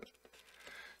care of it.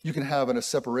 You can have a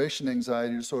separation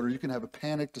anxiety disorder. You can have a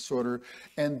panic disorder.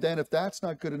 And then if that's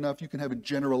not good enough, you can have a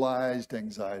generalized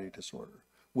anxiety disorder,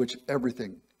 which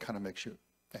everything kind of makes you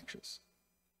anxious,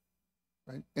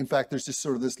 right? In fact, there's just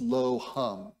sort of this low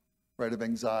hum, right, of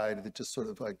anxiety that just sort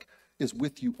of like is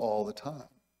with you all the time.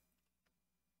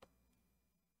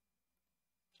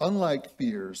 Unlike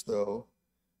fears, though,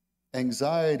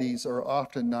 anxieties are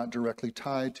often not directly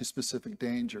tied to specific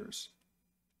dangers.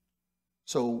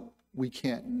 So we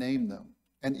can't name them.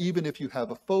 And even if you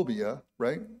have a phobia,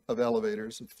 right, of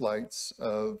elevators, of flights,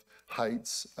 of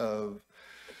heights, of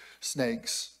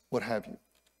snakes, what have you,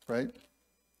 right?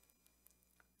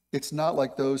 It's not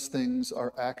like those things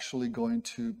are actually going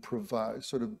to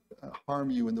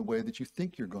harm you in the way that you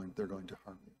think they're going to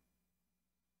harm you.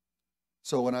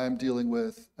 So when I'm dealing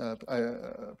with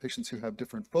patients who have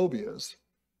different phobias,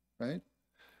 right,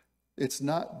 it's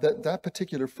not that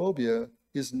particular phobia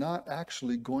is not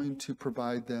actually going to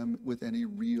provide them with any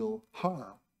real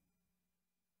harm,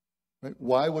 right?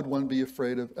 Why would one be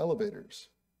afraid of elevators?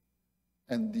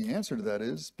 And the answer to that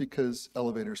is because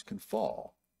elevators can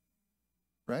fall,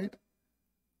 right?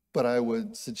 But I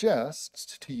would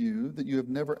suggest to you that you have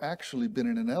never actually been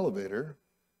in an elevator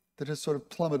that has sort of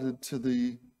plummeted to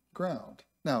the ground.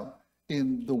 Now,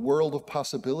 in the world of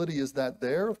possibility, is that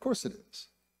there? Of course it is.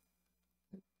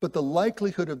 But the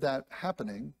likelihood of that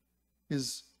happening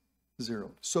is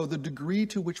 0. So the degree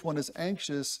to which one is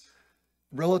anxious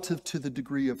relative to the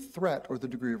degree of threat or the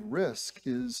degree of risk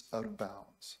is out of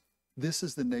bounds. This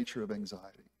is the nature of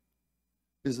anxiety,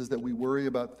 is that we worry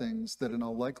about things that in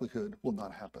all likelihood will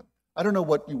not happen. I don't know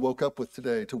what you woke up with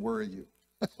today to worry you,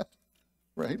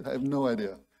 right? I have no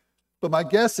idea. But my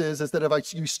guess is that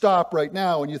if you stop right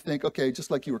now and you think, okay, just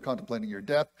like you were contemplating your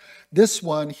death, this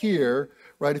one here,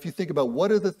 right, if you think about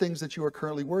what are the things that you are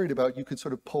currently worried about, you could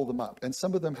sort of pull them up. And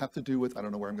some of them have to do with, I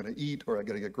don't know where I'm going to eat, or I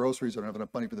got to get groceries, or I don't have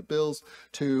enough money for the bills,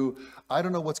 to, I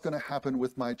don't know what's going to happen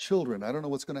with my children. I don't know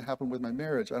what's going to happen with my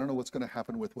marriage. I don't know what's going to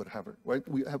happen with whatever, right?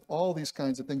 We have all these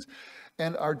kinds of things.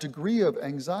 And our degree of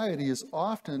anxiety is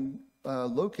often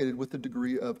located with the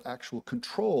degree of actual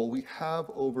control we have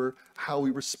over how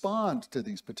we respond to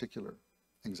these particular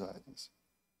anxieties.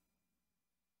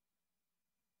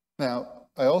 Now,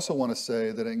 I also want to say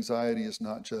that anxiety is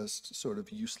not just sort of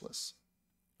useless,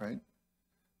 right?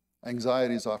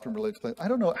 Anxiety is often related to, I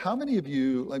don't know, how many of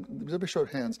you, like, everybody show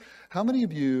of hands, how many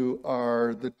of you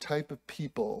are the type of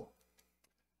people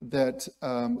that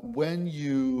when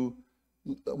you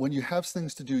have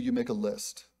things to do, you make a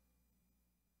list?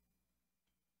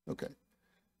 Okay.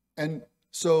 And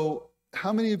so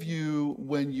how many of you,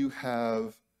 when you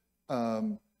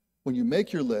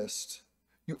make your list,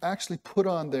 you actually put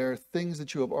on there things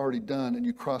that you have already done and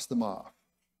you cross them off?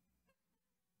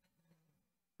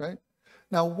 Right?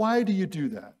 Now, why do you do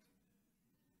that?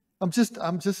 I'm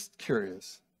just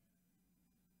curious.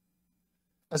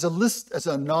 As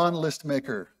a non-list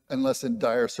maker, unless in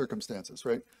dire circumstances,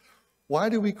 right? Why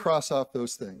do we cross off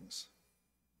those things?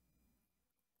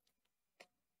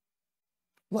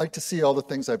 Like to see all the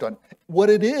things I've done. What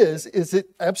it is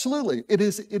absolutely, it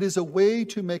is a way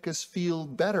to make us feel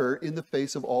better in the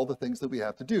face of all the things that we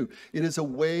have to do. It is a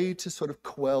way to sort of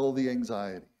quell the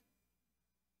anxiety,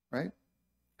 right?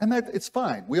 And that it's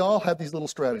fine. We all have these little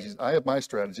strategies. I have my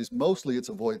strategies. Mostly it's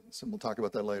avoidance, and we'll talk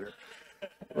about that later,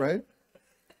 right?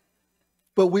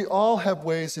 But we all have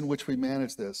ways in which we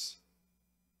manage this.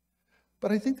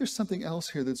 But I think there's something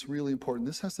else here that's really important.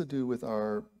 This has to do with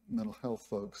our mental health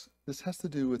folks. This has to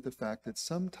do with the fact that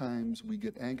sometimes we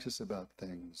get anxious about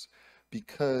things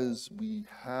because we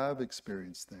have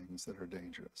experienced things that are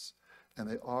dangerous and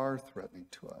they are threatening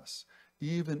to us,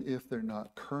 even if they're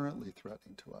not currently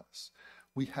threatening to us.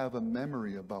 We have a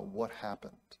memory about what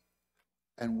happened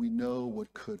and we know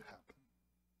what could happen.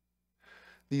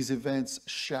 These events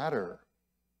shatter,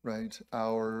 right,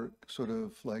 our sort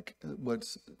of like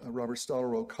what Robert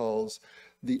Stollerow calls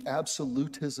the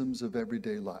absolutisms of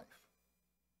everyday life.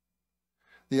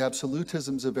 The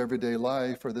absolutisms of everyday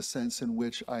life are the sense in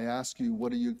which I ask you,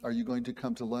 are you going to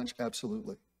come to lunch?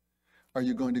 Absolutely. Are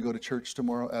you going to go to church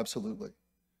tomorrow? Absolutely.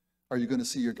 Are you going to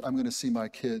see I'm going to see my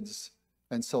kids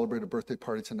and celebrate a birthday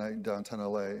party tonight in downtown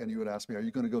LA. And you would ask me, are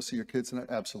you going to go see your kids tonight?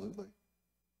 Absolutely.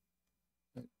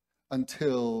 Right?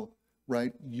 Until,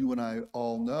 right, you and I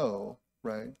all know,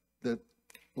 right, that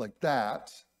like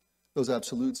that, those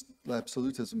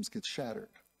absolutisms get shattered.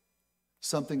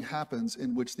 Something happens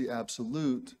in which the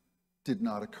absolute did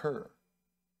not occur.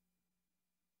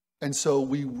 And so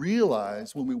we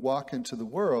realize when we walk into the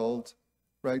world,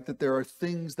 right, that there are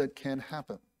things that can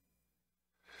happen.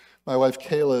 My wife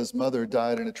Kayla's mother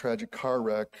died in a tragic car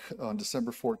wreck on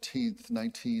December 14th,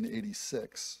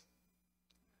 1986.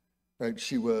 Right,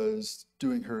 she was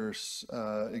doing her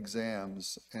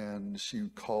exams and she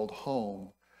called home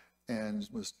and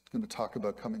was going to talk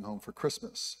about coming home for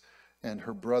Christmas. And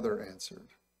her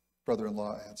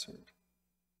brother-in-law answered.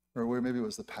 Or maybe it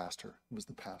was the pastor. It was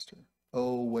the pastor.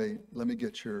 Oh, wait, let me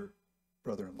get your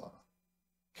brother-in-law.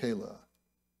 Kayla,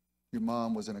 your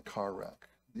mom was in a car wreck.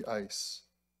 The ice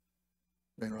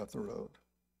ran her off the road.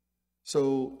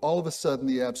 So all of a sudden,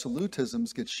 the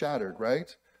absolutisms get shattered,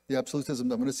 right? The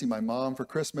absolutism, I'm going to see my mom for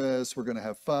Christmas. We're going to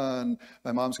have fun.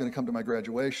 My mom's going to come to my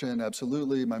graduation.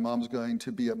 Absolutely. My mom's going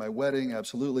to be at my wedding.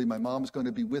 Absolutely. My mom's going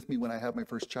to be with me when I have my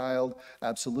first child.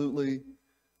 Absolutely.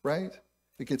 Right?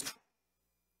 It gets...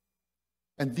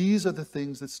 And these are the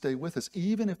things that stay with us,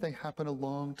 even if they happen a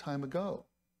long time ago.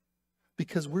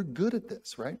 Because we're good at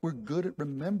this, right? We're good at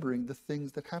remembering the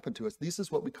things that happen to us. This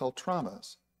is what we call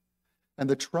traumas. And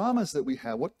the traumas that we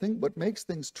have, what makes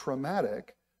things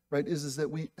traumatic, right, is that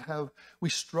we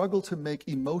struggle to make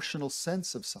emotional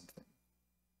sense of something.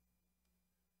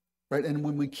 Right? And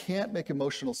when we can't make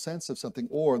emotional sense of something,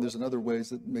 or there's another ways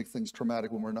that make things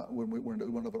traumatic when we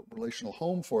don't have a relational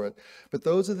home for it, but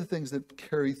those are the things that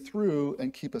carry through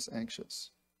and keep us anxious.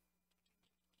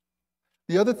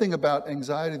 The other thing about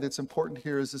anxiety that's important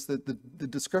here is that the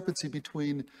discrepancy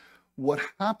between what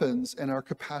happens and our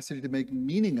capacity to make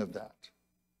meaning of that.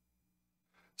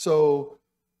 So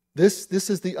this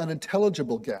is the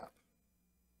unintelligible gap.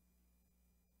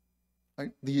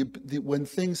 Right? When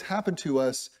things happen to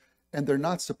us and they're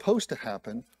not supposed to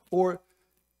happen, or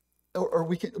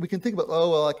we can think about,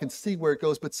 oh, well, I can see where it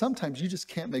goes, but sometimes you just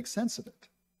can't make sense of it.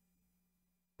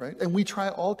 right? And we try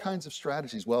all kinds of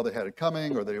strategies. Well, they had it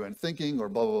coming, or they weren't thinking, or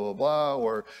blah, blah, blah, blah,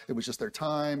 or it was just their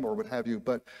time, or what have you.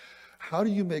 But how do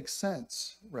you make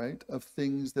sense, right, of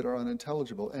things that are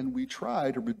unintelligible? And we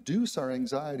try to reduce our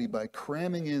anxiety by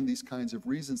cramming in these kinds of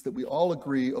reasons that we all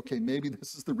agree, okay, maybe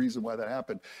this is the reason why that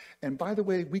happened. And by the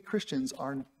way, we Christians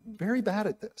are very bad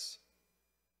at this.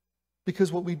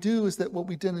 Because what we do is that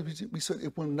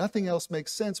when nothing else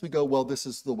makes sense, we go, well, this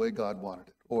is the way God wanted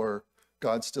it, or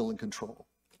God's still in control,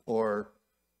 or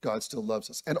God still loves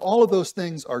us. And all of those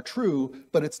things are true,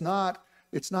 but it's not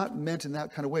meant in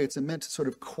that kind of way. It's meant to sort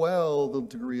of quell the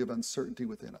degree of uncertainty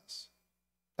within us.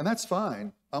 And that's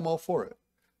fine. I'm all for it.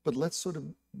 But let's sort of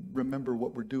remember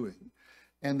what we're doing.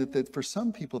 And that for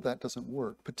some people, that doesn't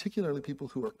work, particularly people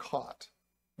who are caught,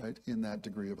 right, in that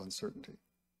degree of uncertainty.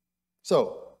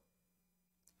 So,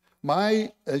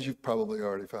 as you've probably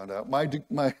already found out, my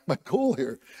goal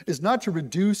here is not to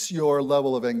reduce your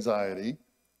level of anxiety,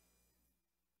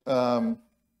 but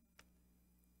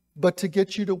to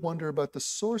get you to wonder about the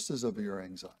sources of your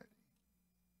anxiety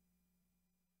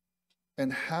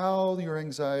and how your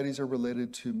anxieties are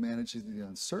related to managing the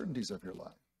uncertainties of your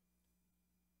life.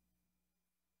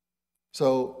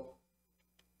 So,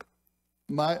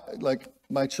 my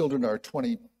children are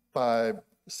 25,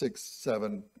 6,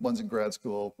 7, one's in grad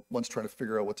school, one's trying to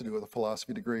figure out what to do with a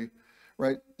philosophy degree,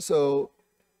 right? So,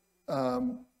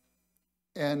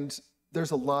 and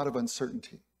there's a lot of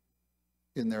uncertainty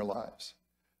in their lives.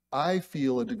 I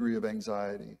feel a degree of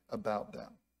anxiety about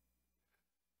them.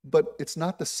 But it's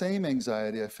not the same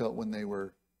anxiety I felt when they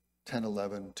were 10,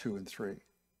 11, 2, and 3.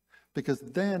 Because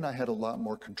then I had a lot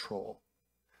more control.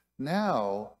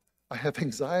 Now I have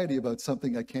anxiety about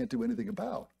something I can't do anything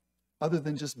about, other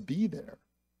than just be there.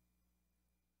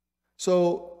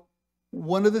 So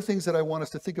one of the things that I want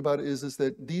us to think about is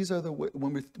that these are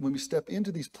when we step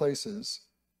into these places,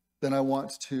 then I want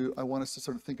us to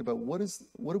sort of think about what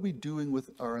are we doing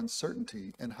with our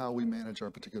uncertainty and how we manage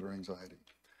our particular anxiety.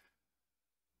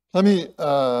 Let me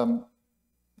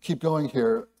keep going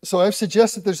here. So I've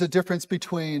suggested there's a difference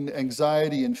between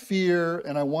anxiety and fear,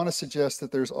 and I want to suggest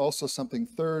that there's also something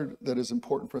third that is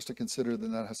important for us to consider,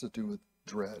 then that has to do with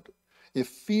dread. If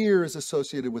fear is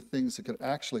associated with things that could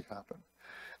actually happen,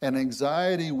 and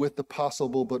anxiety with the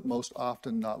possible but most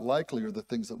often not likely, or the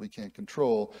things that we can't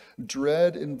control,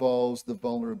 dread involves the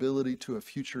vulnerability to a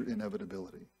future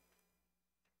inevitability.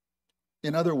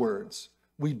 In other words,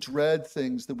 we dread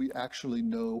things that we actually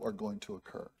know are going to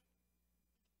occur.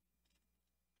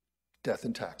 Death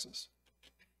and taxes.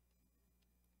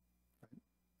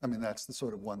 I mean, that's the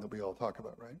sort of one that we all talk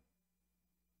about, right?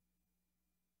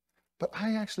 But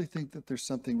I actually think that there's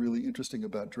something really interesting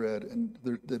about dread, and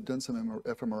they've done some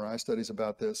fMRI studies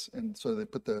about this, and so they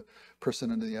put the person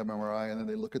into the fMRI, and then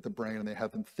they look at the brain, and they have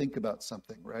them think about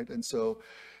something, right? And so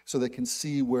they can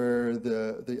see where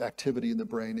the activity in the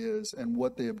brain is, and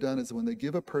what they have done is when they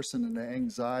give a person an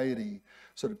anxiety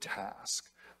sort of task,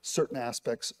 certain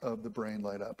aspects of the brain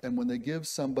light up, and when they give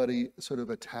somebody sort of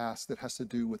a task that has to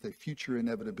do with a future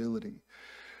inevitability,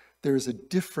 there is a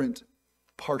different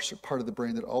part of the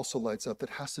brain that also lights up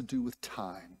that has to do with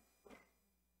time,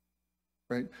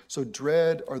 right? So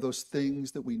dread are those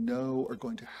things that we know are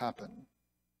going to happen,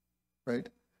 right?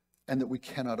 And that we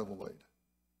cannot avoid.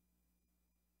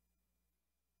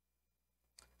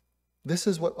 This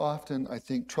is what often, I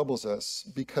think, troubles us,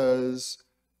 because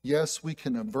yes, we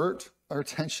can avert our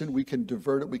attention, we can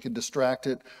divert it, we can distract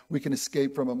it, we can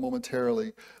escape from it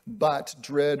momentarily, but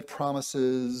dread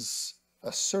promises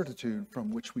a certitude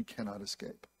from which we cannot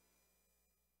escape.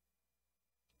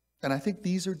 And I think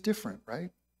these are different, right?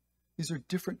 These are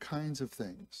different kinds of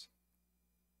things.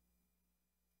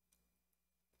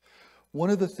 One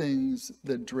of the things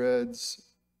that dreads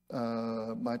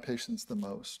my patients the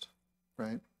most,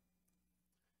 right,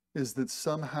 is that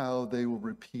somehow they will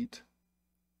repeat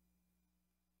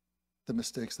the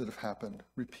mistakes that have happened,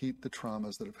 repeat the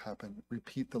traumas that have happened,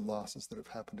 repeat the losses that have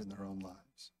happened in their own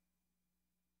lives.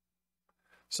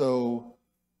 So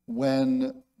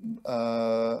when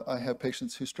I have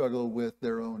patients who struggle with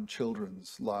their own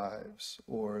children's lives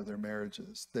or their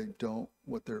marriages,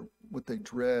 what they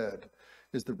dread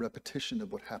is the repetition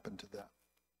of what happened to them.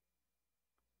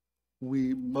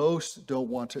 We most don't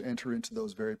want to enter into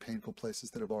those very painful places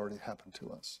that have already happened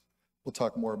to us. We'll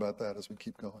talk more about that as we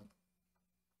keep going.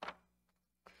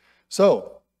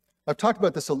 So I've talked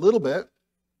about this a little bit.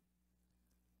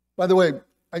 By the way,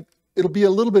 it'll be a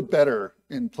little bit better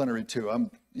in plenary too.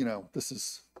 This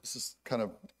is kind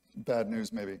of bad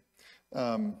news maybe.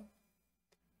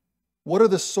 What are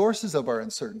the sources of our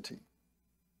uncertainty?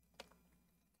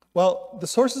 Well, the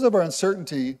sources of our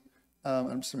uncertainty,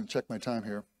 I'm just going to check my time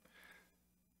here.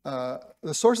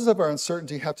 The sources of our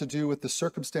uncertainty have to do with the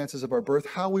circumstances of our birth,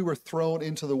 how we were thrown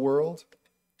into the world.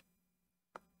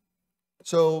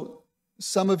 So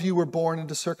some of you were born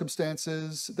into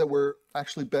circumstances that were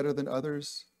actually better than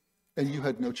others, and you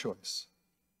had no choice.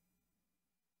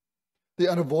 The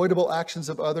unavoidable actions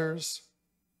of others,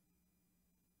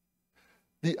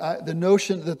 the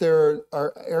notion that there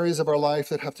are areas of our life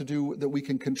that have to do that we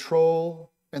can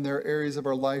control, and there are areas of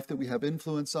our life that we have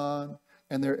influence on,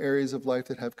 and there are areas of life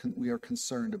that we are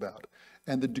concerned about.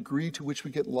 And the degree to which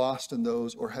we get lost in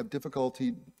those or have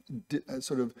difficulty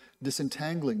sort of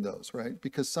disentangling those, right?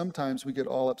 Because sometimes we get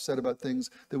all upset about things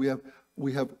that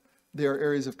there are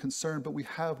areas of concern, but we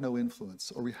have no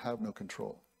influence or we have no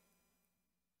control.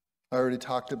 I already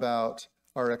talked about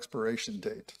our expiration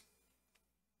date.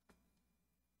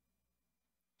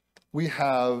 We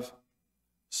have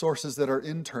sources that are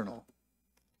internal.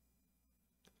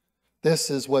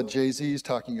 This is what Jay-Z is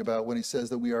talking about when he says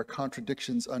that we are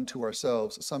contradictions unto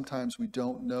ourselves. Sometimes we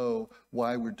don't know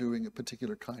why we're doing a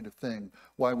particular kind of thing,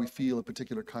 why we feel a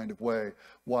particular kind of way,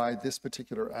 why this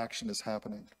particular action is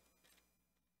happening.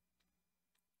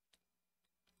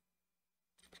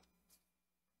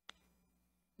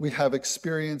 We have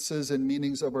experiences and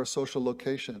meanings of our social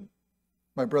location.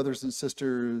 My brothers and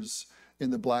sisters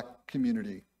in the Black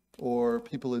community, or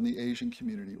people in the Asian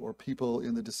community, or people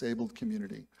in the disabled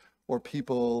community, or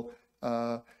people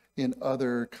in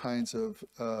other kinds of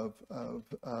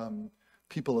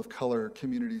people of color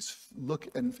communities look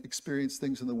and experience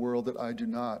things in the world that I do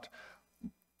not.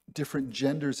 Different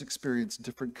genders experience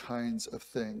different kinds of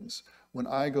things. When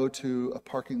I go to a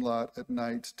parking lot at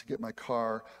night to get my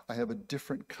car, I have a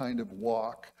different kind of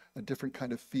walk, a different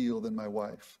kind of feel than my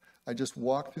wife. I just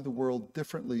walk through the world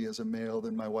differently as a male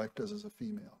than my wife does as a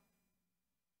female.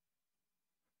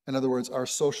 In other words, our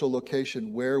social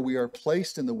location, where we are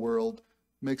placed in the world,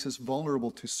 makes us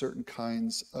vulnerable to certain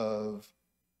kinds of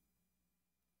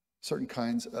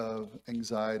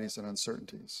anxieties and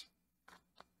uncertainties.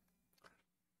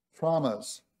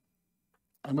 Traumas.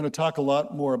 I'm going to talk a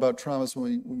lot more about traumas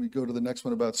when we go to the next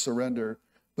one about surrender,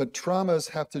 but traumas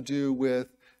have to do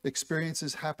with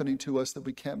experiences happening to us that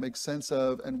we can't make sense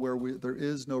of and where there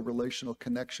is no relational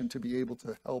connection to be able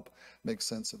to help make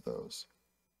sense of those.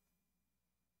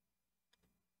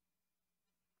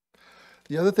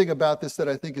 The other thing about this that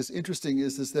I think is interesting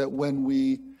is that when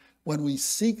we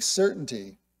seek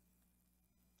certainty,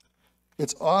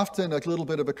 it's often a little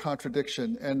bit of a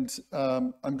contradiction. And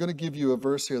I'm going to give you a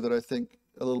verse here that I think,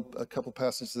 a couple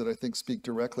passages that I think speak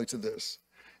directly to this.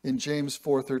 In James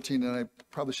 4:13, and I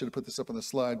probably should have put this up on the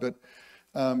slide, but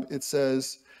it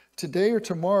says, today or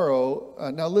tomorrow,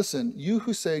 now listen, you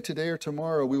who say today or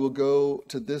tomorrow we will go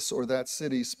to this or that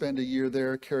city, spend a year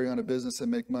there, carry on a business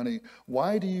and make money.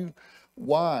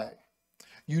 Why?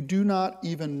 You do not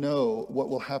even know what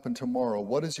will happen tomorrow.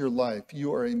 What is your life?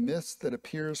 You are a mist that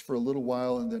appears for a little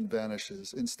while and then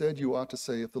vanishes. Instead, you ought to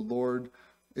say,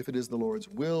 if it is the Lord's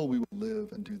will, we will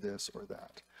live and do this or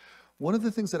that. One of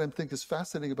the things that I think is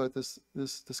fascinating about this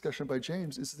discussion by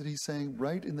James is that he's saying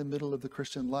right in the middle of the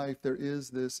Christian life, there is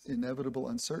this inevitable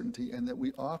uncertainty, and that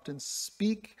we often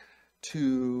speak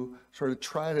to sort of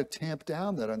try to tamp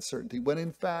down that uncertainty, when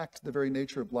in fact, the very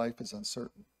nature of life is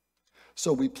uncertain.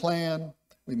 So we plan,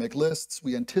 we make lists,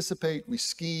 we anticipate, we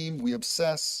scheme, we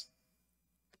obsess.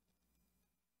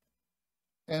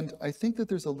 And I think that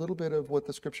there's a little bit of what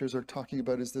the scriptures are talking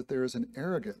about is that there is an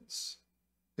arrogance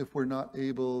if we're not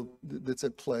able, that's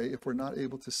at play, if we're not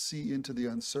able to see into the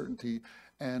uncertainty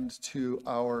and to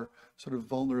our sort of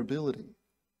vulnerability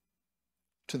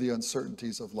to the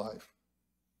uncertainties of life.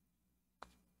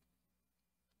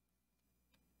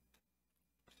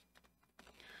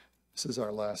 This is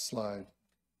our last slide.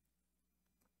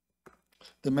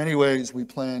 The many ways we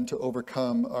plan to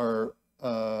overcome our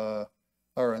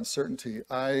uncertainty.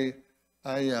 I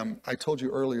told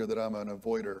you earlier that I'm an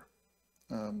avoider.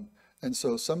 And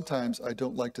so sometimes I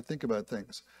don't like to think about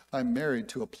things. I'm married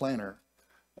to a planner.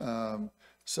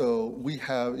 So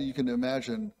you can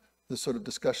imagine the sort of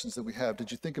discussions that we have.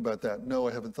 Did you think about that? No,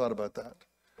 I haven't thought about that.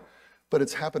 But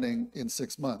it's happening in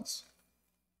 6 months,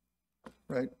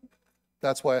 right?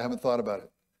 That's why I haven't thought about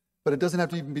it. But it doesn't have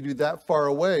to even be that far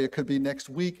away. It could be next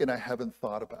week and I haven't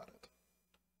thought about it.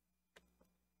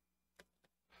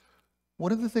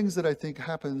 One of the things that I think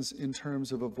happens in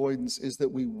terms of avoidance is that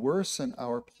we worsen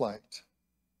our plight,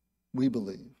 we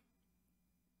believe.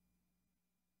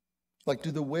 Like, do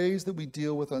the ways that we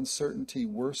deal with uncertainty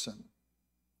worsen?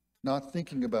 Not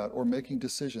thinking about or making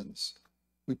decisions.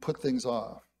 We put things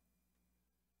off.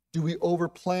 Do we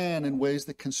overplan in ways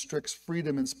that constricts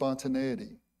freedom and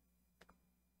spontaneity?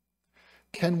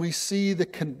 Can we see the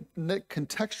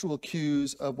contextual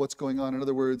cues of what's going on? In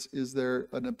other words, is there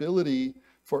an ability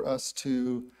for us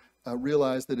to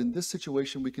realize that in this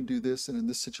situation we can do this, and in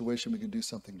this situation we can do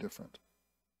something different?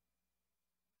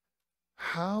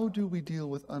 How do we deal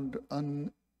with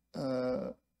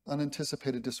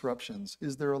unanticipated disruptions?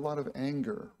 Is there a lot of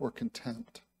anger or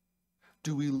contempt?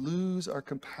 Do we lose our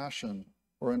compassion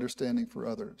or understanding for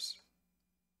others?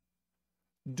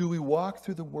 Do we walk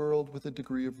through the world with a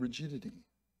degree of rigidity?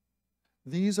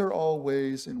 These are all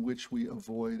ways in which we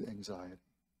avoid anxiety,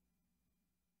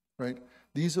 right?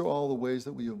 These are all the ways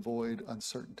that we avoid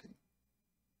uncertainty.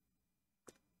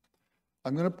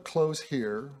 I'm going to close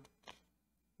here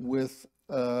with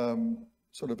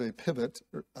sort of a pivot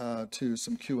to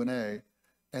some Q&A,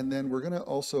 and then we're going to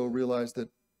also realize that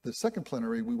the second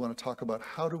plenary, we want to talk about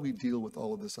how do we deal with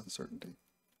all of this uncertainty.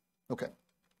 Okay.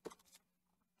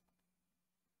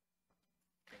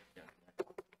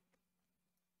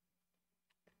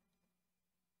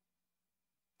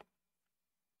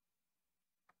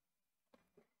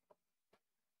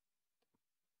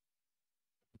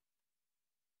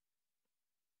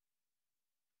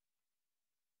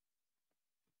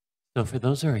 So for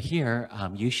those who are here,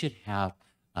 you should have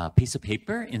a piece of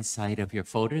paper inside of your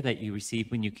folder that you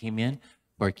received when you came in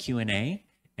for Q&A.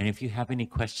 And if you have any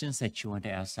questions that you want to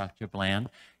ask Dr. Bland,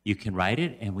 you can write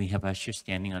it, and we have ushers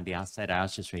standing on the outside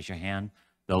aisles. Just raise your hand.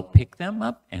 They'll pick them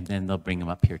up, and then they'll bring them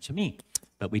up here to me.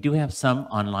 But we do have some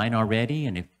online already,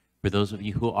 and for those of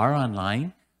you who are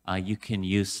online, you can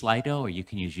use Slido or you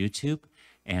can use YouTube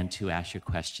and to ask your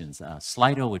questions.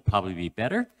 Slido would probably be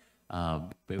better.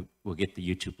 But we'll get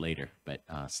the YouTube later, but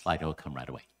Slido will come right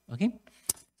away, okay?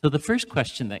 So the first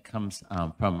question that comes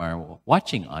from our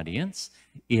watching audience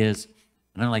is,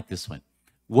 and I like this one,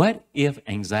 what if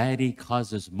anxiety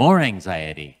causes more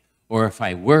anxiety, or if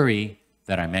I worry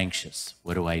that I'm anxious,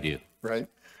 what do I do? Right.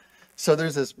 So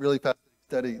there's this really fascinating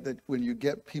study that when you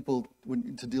get people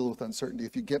to deal with uncertainty,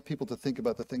 if you get people to think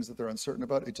about the things that they're uncertain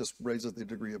about, it just raises the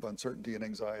degree of uncertainty and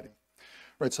anxiety.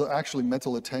 Right, so actually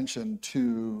mental attention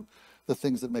to the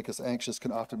things that make us anxious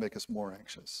can often make us more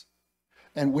anxious.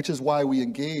 And which is why we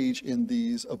engage in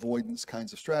these avoidance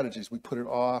kinds of strategies. We put it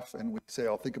off and we say,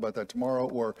 I'll think about that tomorrow,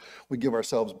 or we give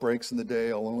ourselves breaks in the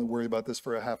day. I'll only worry about this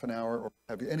for a half an hour, or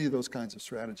have any of those kinds of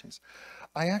strategies.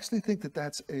 I actually think that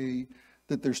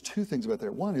that there's two things about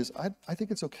that. One is I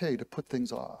think it's okay to put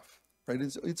things off, right?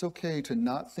 It's okay to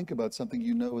not think about something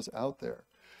you know is out there.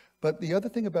 But the other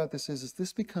thing about this is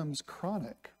this becomes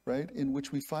chronic, right? In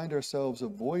which we find ourselves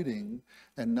avoiding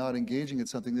and not engaging in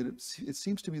something that it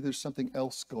seems to me there's something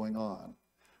else going on,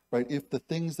 right? If the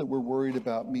things that we're worried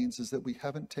about means is that we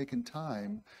haven't taken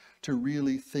time to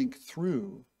really think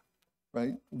through,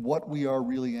 right, what we are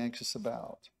really anxious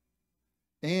about.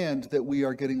 And that we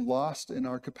are getting lost in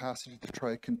our capacity to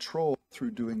try control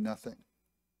through doing nothing.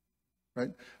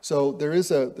 Right. So there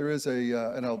is a,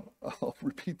 and I'll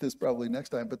repeat this probably next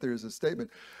time, but there is a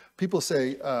statement. People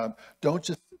say, don't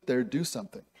just sit there, do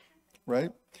something,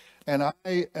 right? And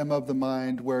I am of the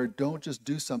mind where don't just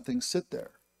do something, sit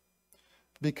there.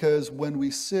 Because when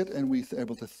we sit and we're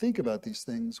able to think about these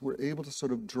things, we're able to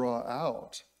sort of draw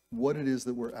out what it is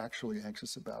that we're actually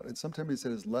anxious about. And sometimes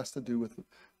it has less to do with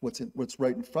what's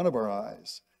right in front of our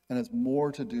eyes, and it's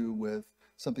more to do with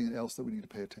something else that we need to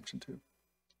pay attention to.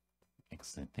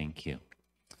 Excellent, thank you.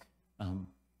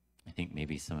 I think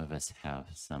maybe some of us have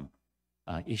some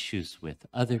issues with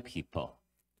other people,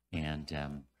 and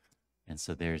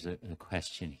so there's a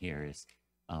question here is,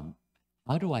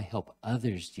 how do I help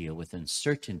others deal with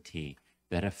uncertainty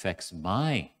that affects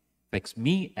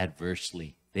me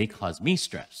adversely? They cause me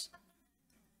stress.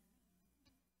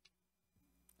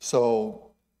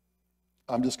 So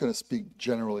I'm just going to speak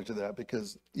generally to that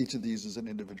because each of these is an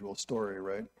individual story,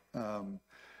 right?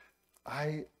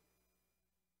 I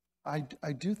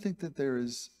do think that there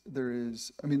is,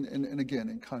 I mean, and again,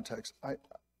 in context,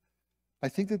 I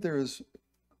think that there is,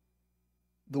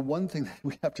 the one thing that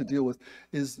we have to deal with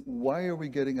is why are we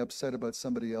getting upset about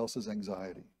somebody else's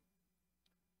anxiety,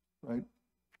 right?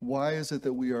 Why is it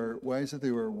that we are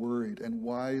worried, and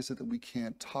why is it that we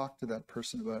can't talk to that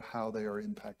person about how they are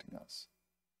impacting us?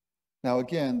 Now,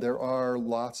 again, there are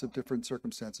lots of different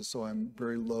circumstances, so I'm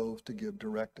very loath to give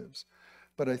directives.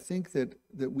 But I think that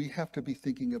we have to be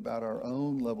thinking about our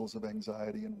own levels of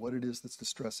anxiety and what it is that's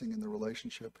distressing in the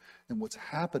relationship and what's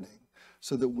happening,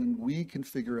 so that when we can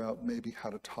figure out maybe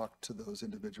how to talk to those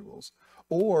individuals,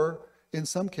 or in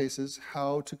some cases,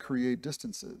 how to create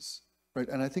distances, right?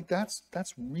 And I think that's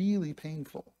really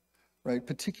painful, right?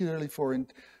 Particularly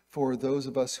for those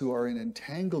of us who are in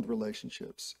entangled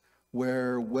relationships,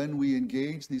 where when we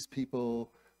engage these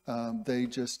people,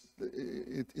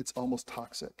 It's almost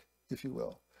toxic, if you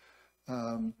will.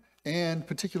 And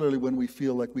particularly when we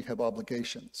feel like we have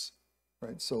obligations,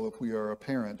 right? So if we are a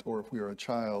parent, or if we are a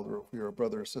child, or if we are a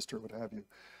brother or sister, what have you,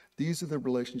 these are the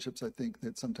relationships, I think,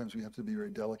 that sometimes we have to be very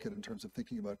delicate in terms of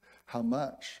thinking about how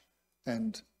much,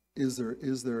 and is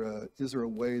there a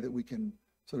way that we can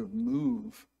sort of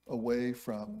move away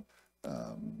from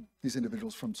these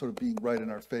individuals from sort of being right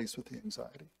in our face with the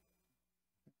anxiety.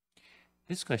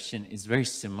 This question is very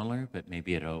similar, but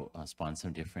maybe it'll spawn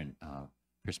some different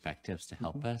perspectives to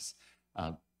help us.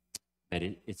 But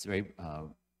it's very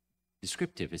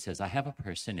descriptive. It says, I have a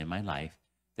person in my life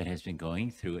that has been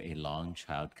going through a long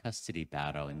child custody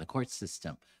battle in the court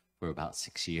system for about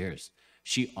 6 years.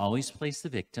 She always plays the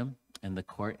victim, and the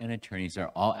court and attorneys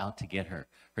are all out to get her.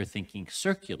 Her thinking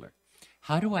circular.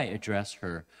 How do I address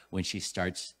her when she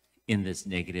starts in this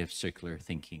negative circular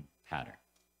thinking pattern?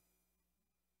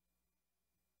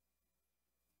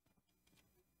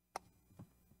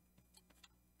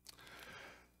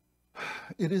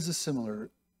 It is a similar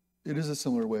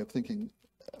way of thinking.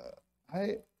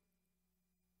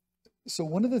 So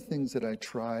one of the things that I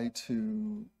try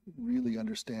to really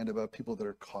understand about people that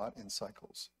are caught in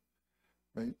cycles,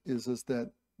 right, is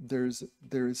that there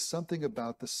is something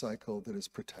about the cycle that is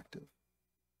protective.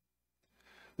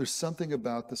 There's something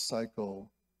about the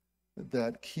cycle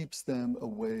that keeps them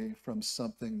away from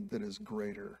something that is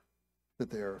greater that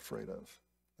they are afraid of,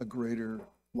 a greater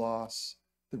loss,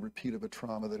 the repeat of a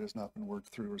trauma that has not been worked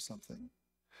through or something.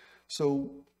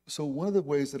 So one of the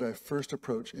ways that I first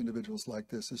approach individuals like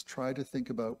this is try to think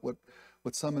about what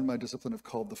some in my discipline have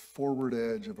called the forward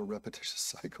edge of a repetitious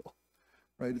cycle,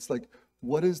 right? It's like,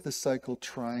 what is the cycle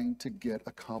trying to get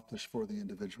accomplished for the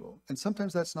individual? And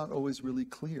sometimes that's not always really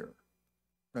clear,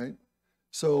 right?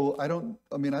 So I don't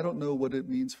know what it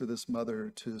means for this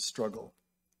mother to struggle,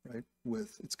 right,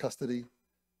 with its custody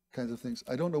kinds of things.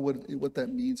 I don't know what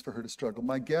that means for her to struggle.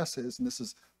 My guess is, and this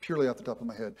is purely off the top of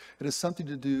my head, it has something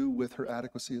to do with her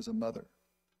adequacy as a mother,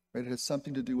 right? It has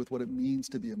something to do with what it means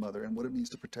to be a mother and what it means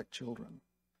to protect children.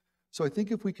 So I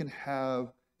think if we can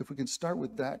start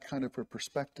with that kind of a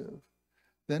perspective,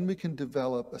 then we can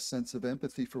develop a sense of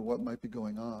empathy for what might be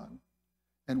going on.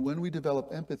 And when we develop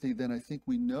empathy, then I think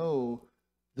we know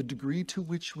the degree to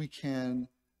which we can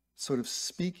sort of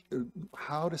speak,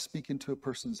 how to speak into a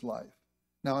person's life.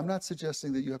 Now, I'm not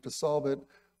suggesting that you have to solve it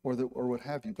or what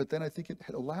have you, but then I think it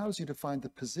allows you to find the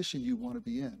position you want to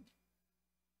be in,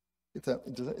 if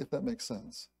that makes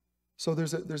sense. So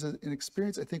there's an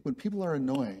experience, I think, when people are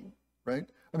annoying, right?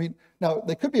 I mean, now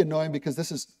they could be annoying because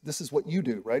this is what you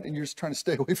do, right? And you're just trying to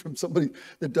stay away from somebody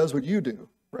that does what you do,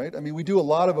 right? I mean, we do a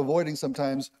lot of avoiding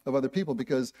sometimes of other people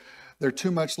because they're too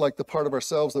much like the part of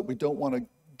ourselves that we don't want to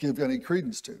give any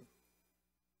credence to.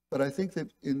 But I think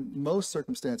that in most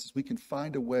circumstances, we can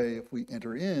find a way if we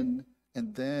enter in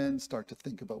and then start to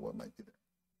think about what might be there.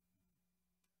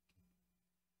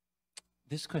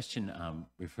 This question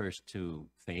refers to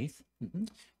faith.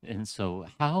 And so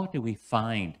how do we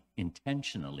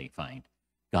intentionally find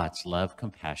God's love,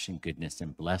 compassion, goodness,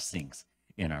 and blessings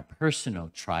in our personal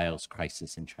trials,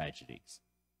 crises, and tragedies?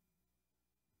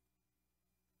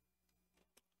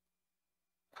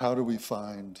 How do we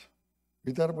find,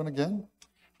 read that one again?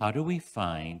 How do we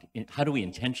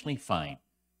intentionally find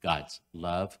God's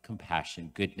love,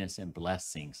 compassion, goodness, and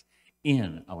blessings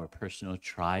in our personal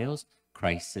trials,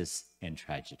 crises, and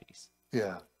tragedies?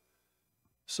 Yeah.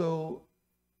 So,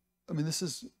 I mean,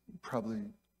 this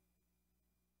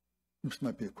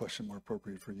might be a question more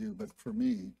appropriate for you, but for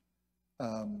me,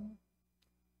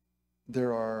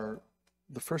 the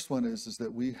first one is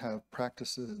that we have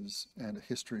practices and a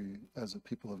history as a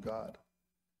people of God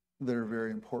that are very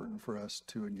important for us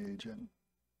to engage in.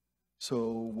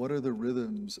 So what are the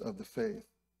rhythms of the faith,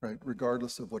 right?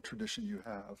 Regardless of what tradition you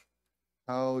have,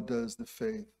 how does the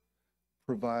faith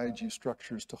provide you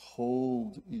structures to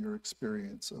hold your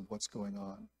experience of what's going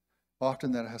on?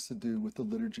 Often that has to do with the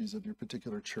liturgies of your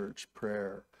particular church,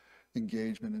 prayer,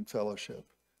 engagement in fellowship,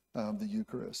 the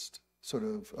Eucharist, sort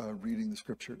of reading the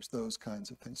scriptures, those kinds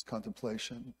of things,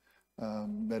 contemplation,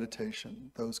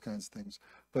 meditation, those kinds of things.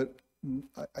 But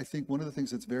I think one of the things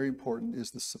that's very important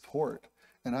is the support.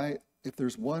 And if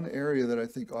there's one area that I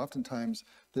think oftentimes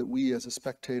that we as a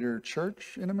spectator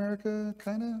church in America,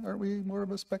 aren't we more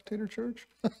of a spectator church?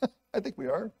 I think we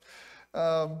are.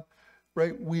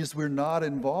 Right? We're not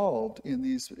involved in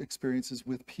these experiences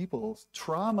with people.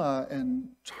 Trauma and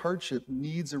hardship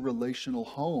needs a relational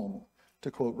home,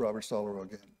 to quote Robert Stollerow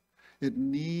again. It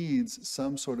needs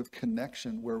some sort of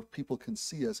connection where people can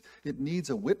see us. It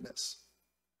needs a witness.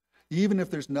 Even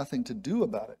if there's nothing to do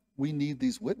about it, we need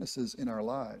these witnesses in our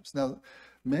lives. Now,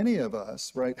 Many of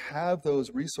us, right, have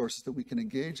those resources that we can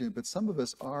engage in, but some of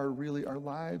us our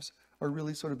lives are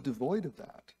really sort of devoid of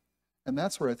that. And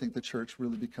that's where I think the church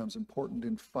really becomes important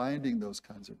in finding those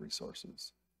kinds of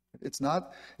resources. It's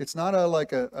not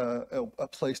a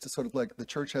place to sort of like the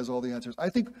church has all the answers. I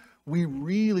think we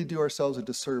really do ourselves a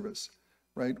disservice,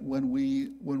 right, when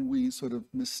we sort of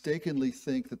mistakenly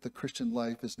think that the Christian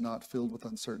life is not filled with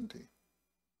uncertainty.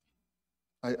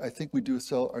 I think we do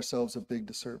ourselves a big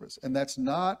disservice. And that's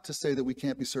not to say that we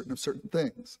can't be certain of certain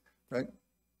things, right?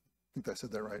 I think I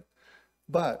said that right.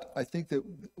 But I think that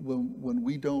when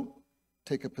we don't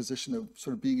take a position of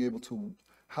sort of being able to,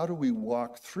 how do we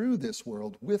walk through this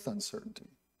world with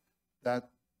uncertainty? That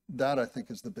I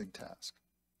think is the big task.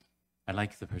 I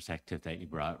like the perspective that you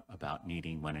brought about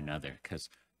needing one another, because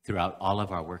throughout all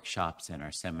of our workshops and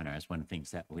our seminars, one of the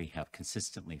things that we have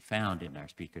consistently found and our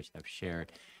speakers have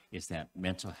shared is that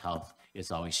mental health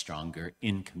is always stronger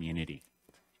in community.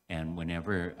 And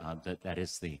whenever that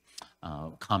is the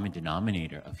common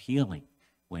denominator of healing,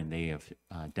 when they have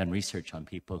done research on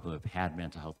people who have had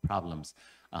mental health problems,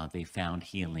 they found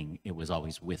healing, it was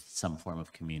always with some form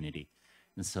of community.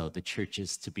 And so the church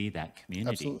is to be that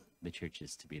community. Absolutely. The church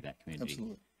is to be that community.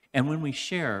 Absolutely. And when we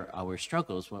share our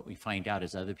struggles, what we find out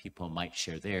is other people might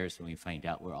share theirs, and we find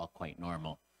out we're all quite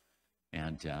normal.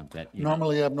 And that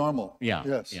normally abnormal. Yeah.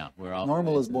 Yes. Yeah. We're all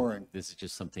normal is boring. This is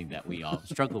just something that we all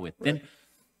struggle with. Right. Then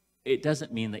it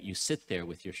doesn't mean that you sit there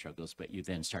with your struggles, but you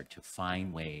then start to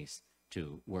find ways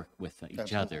to work with each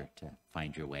Absolutely. other to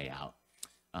find your way out.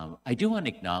 I do want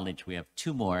to acknowledge, we have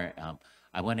two more.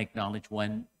 I want to acknowledge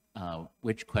one,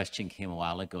 which question came a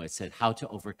while ago. It said, how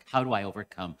do I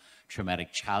overcome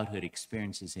traumatic childhood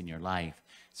experiences in your life?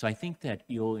 So I think that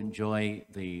you'll enjoy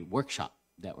the workshop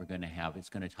that we're going to have. It's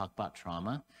going to talk about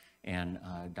trauma, and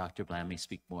Dr. Bland may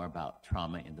speak more about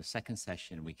trauma in the second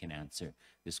session. We can answer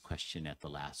this question at the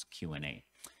last Q&A.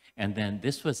 And then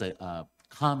this was a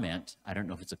comment. I don't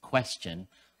know if it's a question.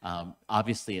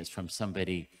 Obviously, it's from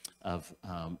somebody of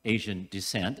Asian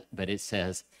descent, but it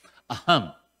says,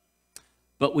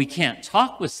 but we can't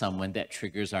talk with someone that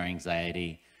triggers our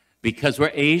anxiety because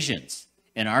we're Asians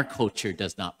and our culture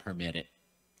does not permit it.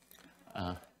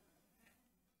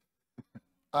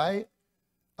 I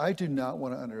do not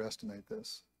want to underestimate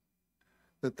this,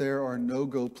 that there are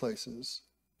no-go places,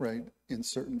 right, in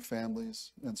certain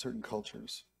families and certain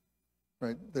cultures,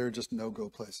 right? There are just no-go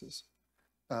places.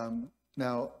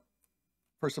 Now,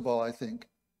 first of all, I think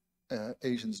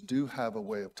Asians do have a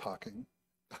way of talking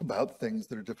about things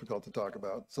that are difficult to talk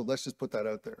about. So let's just put that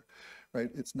out there, right?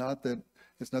 It's not that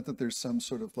there's some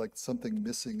sort of like something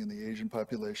missing in the Asian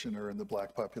population or in the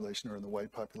Black population or in the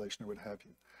white population or what have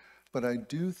you. But I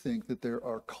do think that there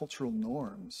are cultural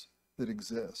norms that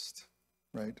exist,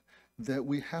 right, that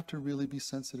we have to really be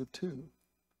sensitive to.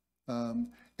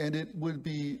 And it would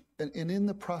be, and in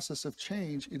the process of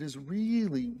change, it is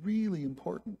really, really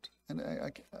important, and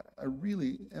I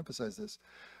really emphasize this,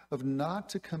 of not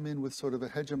to come in with sort of a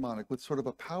hegemonic, with sort of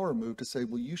a power move to say,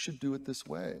 well, you should do it this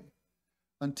way,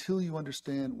 until you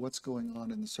understand what's going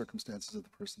on in the circumstances of the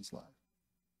person's life,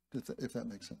 if that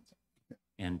makes sense.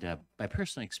 Yeah. And by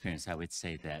personal experience, I would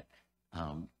say that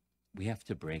we have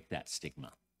to break that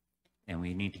stigma, and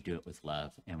we need to do it with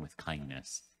love and with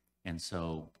kindness. And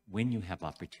so when you have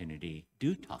opportunity,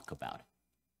 do talk about it.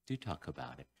 Do talk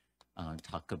about it.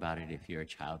 Talk about it if you're a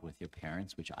child with your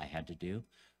parents, which I had to do,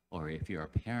 or if you're a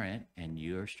parent and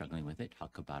you're struggling with it,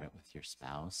 talk about it with your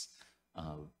spouse.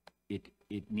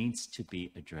 It needs to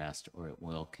be addressed, or it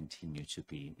will continue to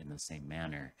be in the same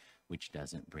manner, which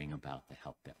doesn't bring about the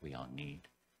help that we all need.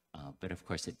 But of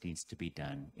course, it needs to be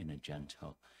done in a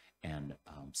gentle and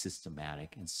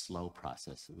systematic and slow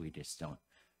process. We just don't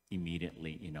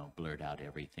immediately, blurt out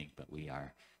everything, but we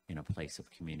are in a place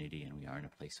of community and we are in a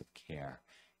place of care.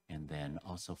 And then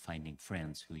also finding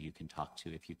friends who you can talk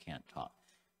to if you can't talk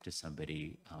to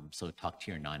somebody. So talk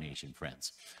to your non-Asian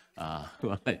friends who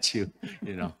will let you,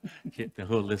 who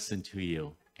will listen to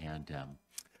you and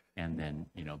then,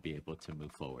 be able to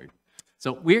move forward.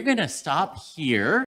 So we're going to stop here.